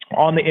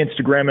 On the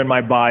Instagram in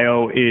my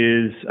bio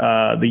is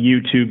the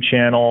YouTube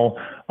channel,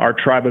 our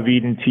Tribe of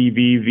Eden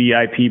TV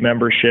VIP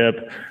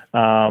membership,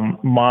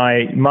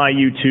 my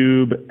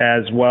YouTube,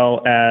 as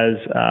well as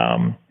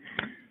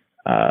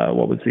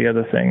what was the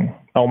other thing?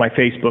 Oh, my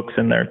Facebook's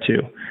in there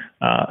too.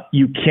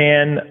 You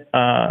can,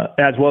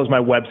 as well as my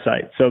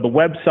website. So the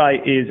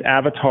website is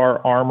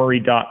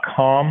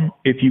avatararmory.com.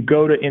 If you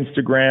go to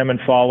Instagram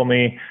and follow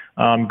me,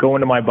 go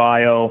into my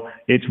bio.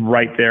 It's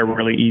right there,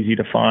 really easy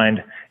to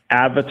find.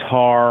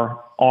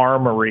 Avatar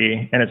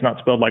Armory, and it's not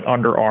spelled like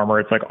Under Armour.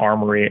 It's like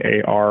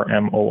Armory,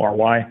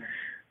 ARMORY.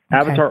 Okay.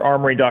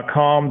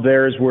 AvatarArmory.com.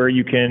 There's where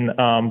you can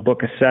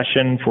book a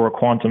session for a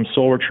quantum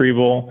soul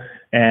retrieval.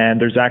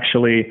 And there's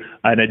actually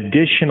an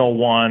additional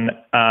one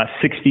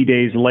 60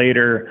 days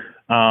later,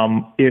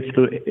 if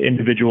the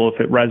individual, if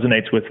it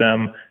resonates with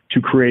them,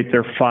 to create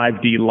their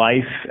 5D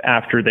life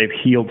after they've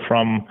healed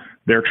from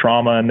their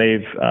trauma and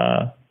they've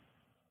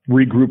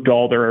regrouped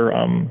all their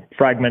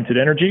fragmented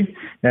energy.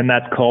 And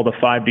that's called a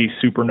 5D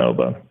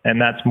supernova. And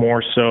that's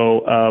more so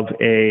of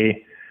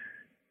the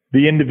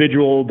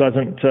individual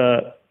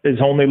has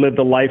only lived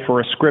a life or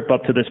a script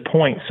up to this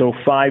point. So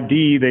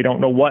 5D, they don't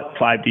know what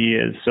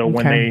 5D is. So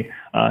when they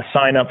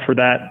sign up for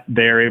that,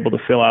 they're able to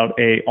fill out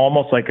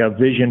almost like a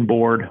vision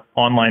board,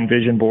 online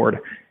vision board.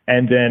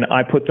 And then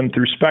I put them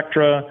through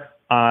Spectra.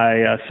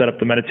 I set up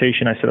the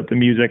meditation, I set up the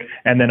music,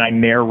 and then I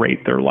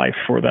narrate their life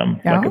for them,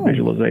 like a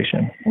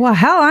visualization. Well,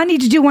 hell, I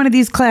need to do one of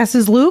these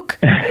classes, Luke.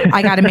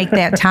 I got to make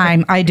that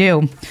time. I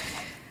do.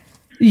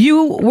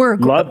 You were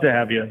love to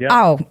have you.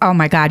 Yeah. Oh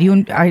my God! You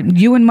and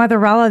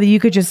Motherella,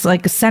 you could just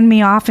like send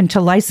me off into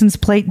license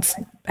plates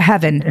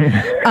heaven.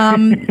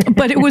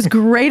 But it was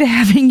great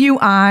having you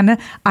on.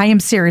 I am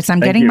serious.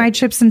 I'm getting my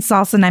chips and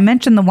salsa. And I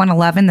mentioned the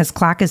 1:11. This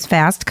clock is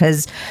fast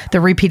because the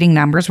repeating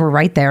numbers were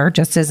right there,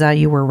 just as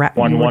you were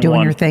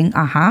doing your thing.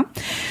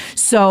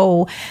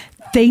 So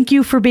thank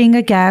you for being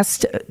a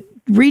guest.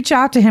 Reach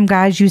out to him,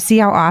 guys. You see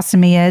how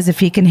awesome he is. If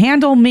he can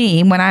handle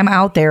me when I'm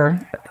out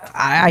there,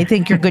 I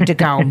think you're good to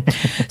go.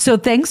 So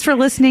thanks for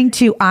listening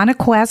to On a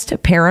Quest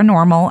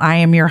Paranormal. I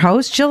am your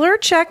host, Jill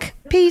Urchek.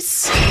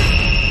 Peace.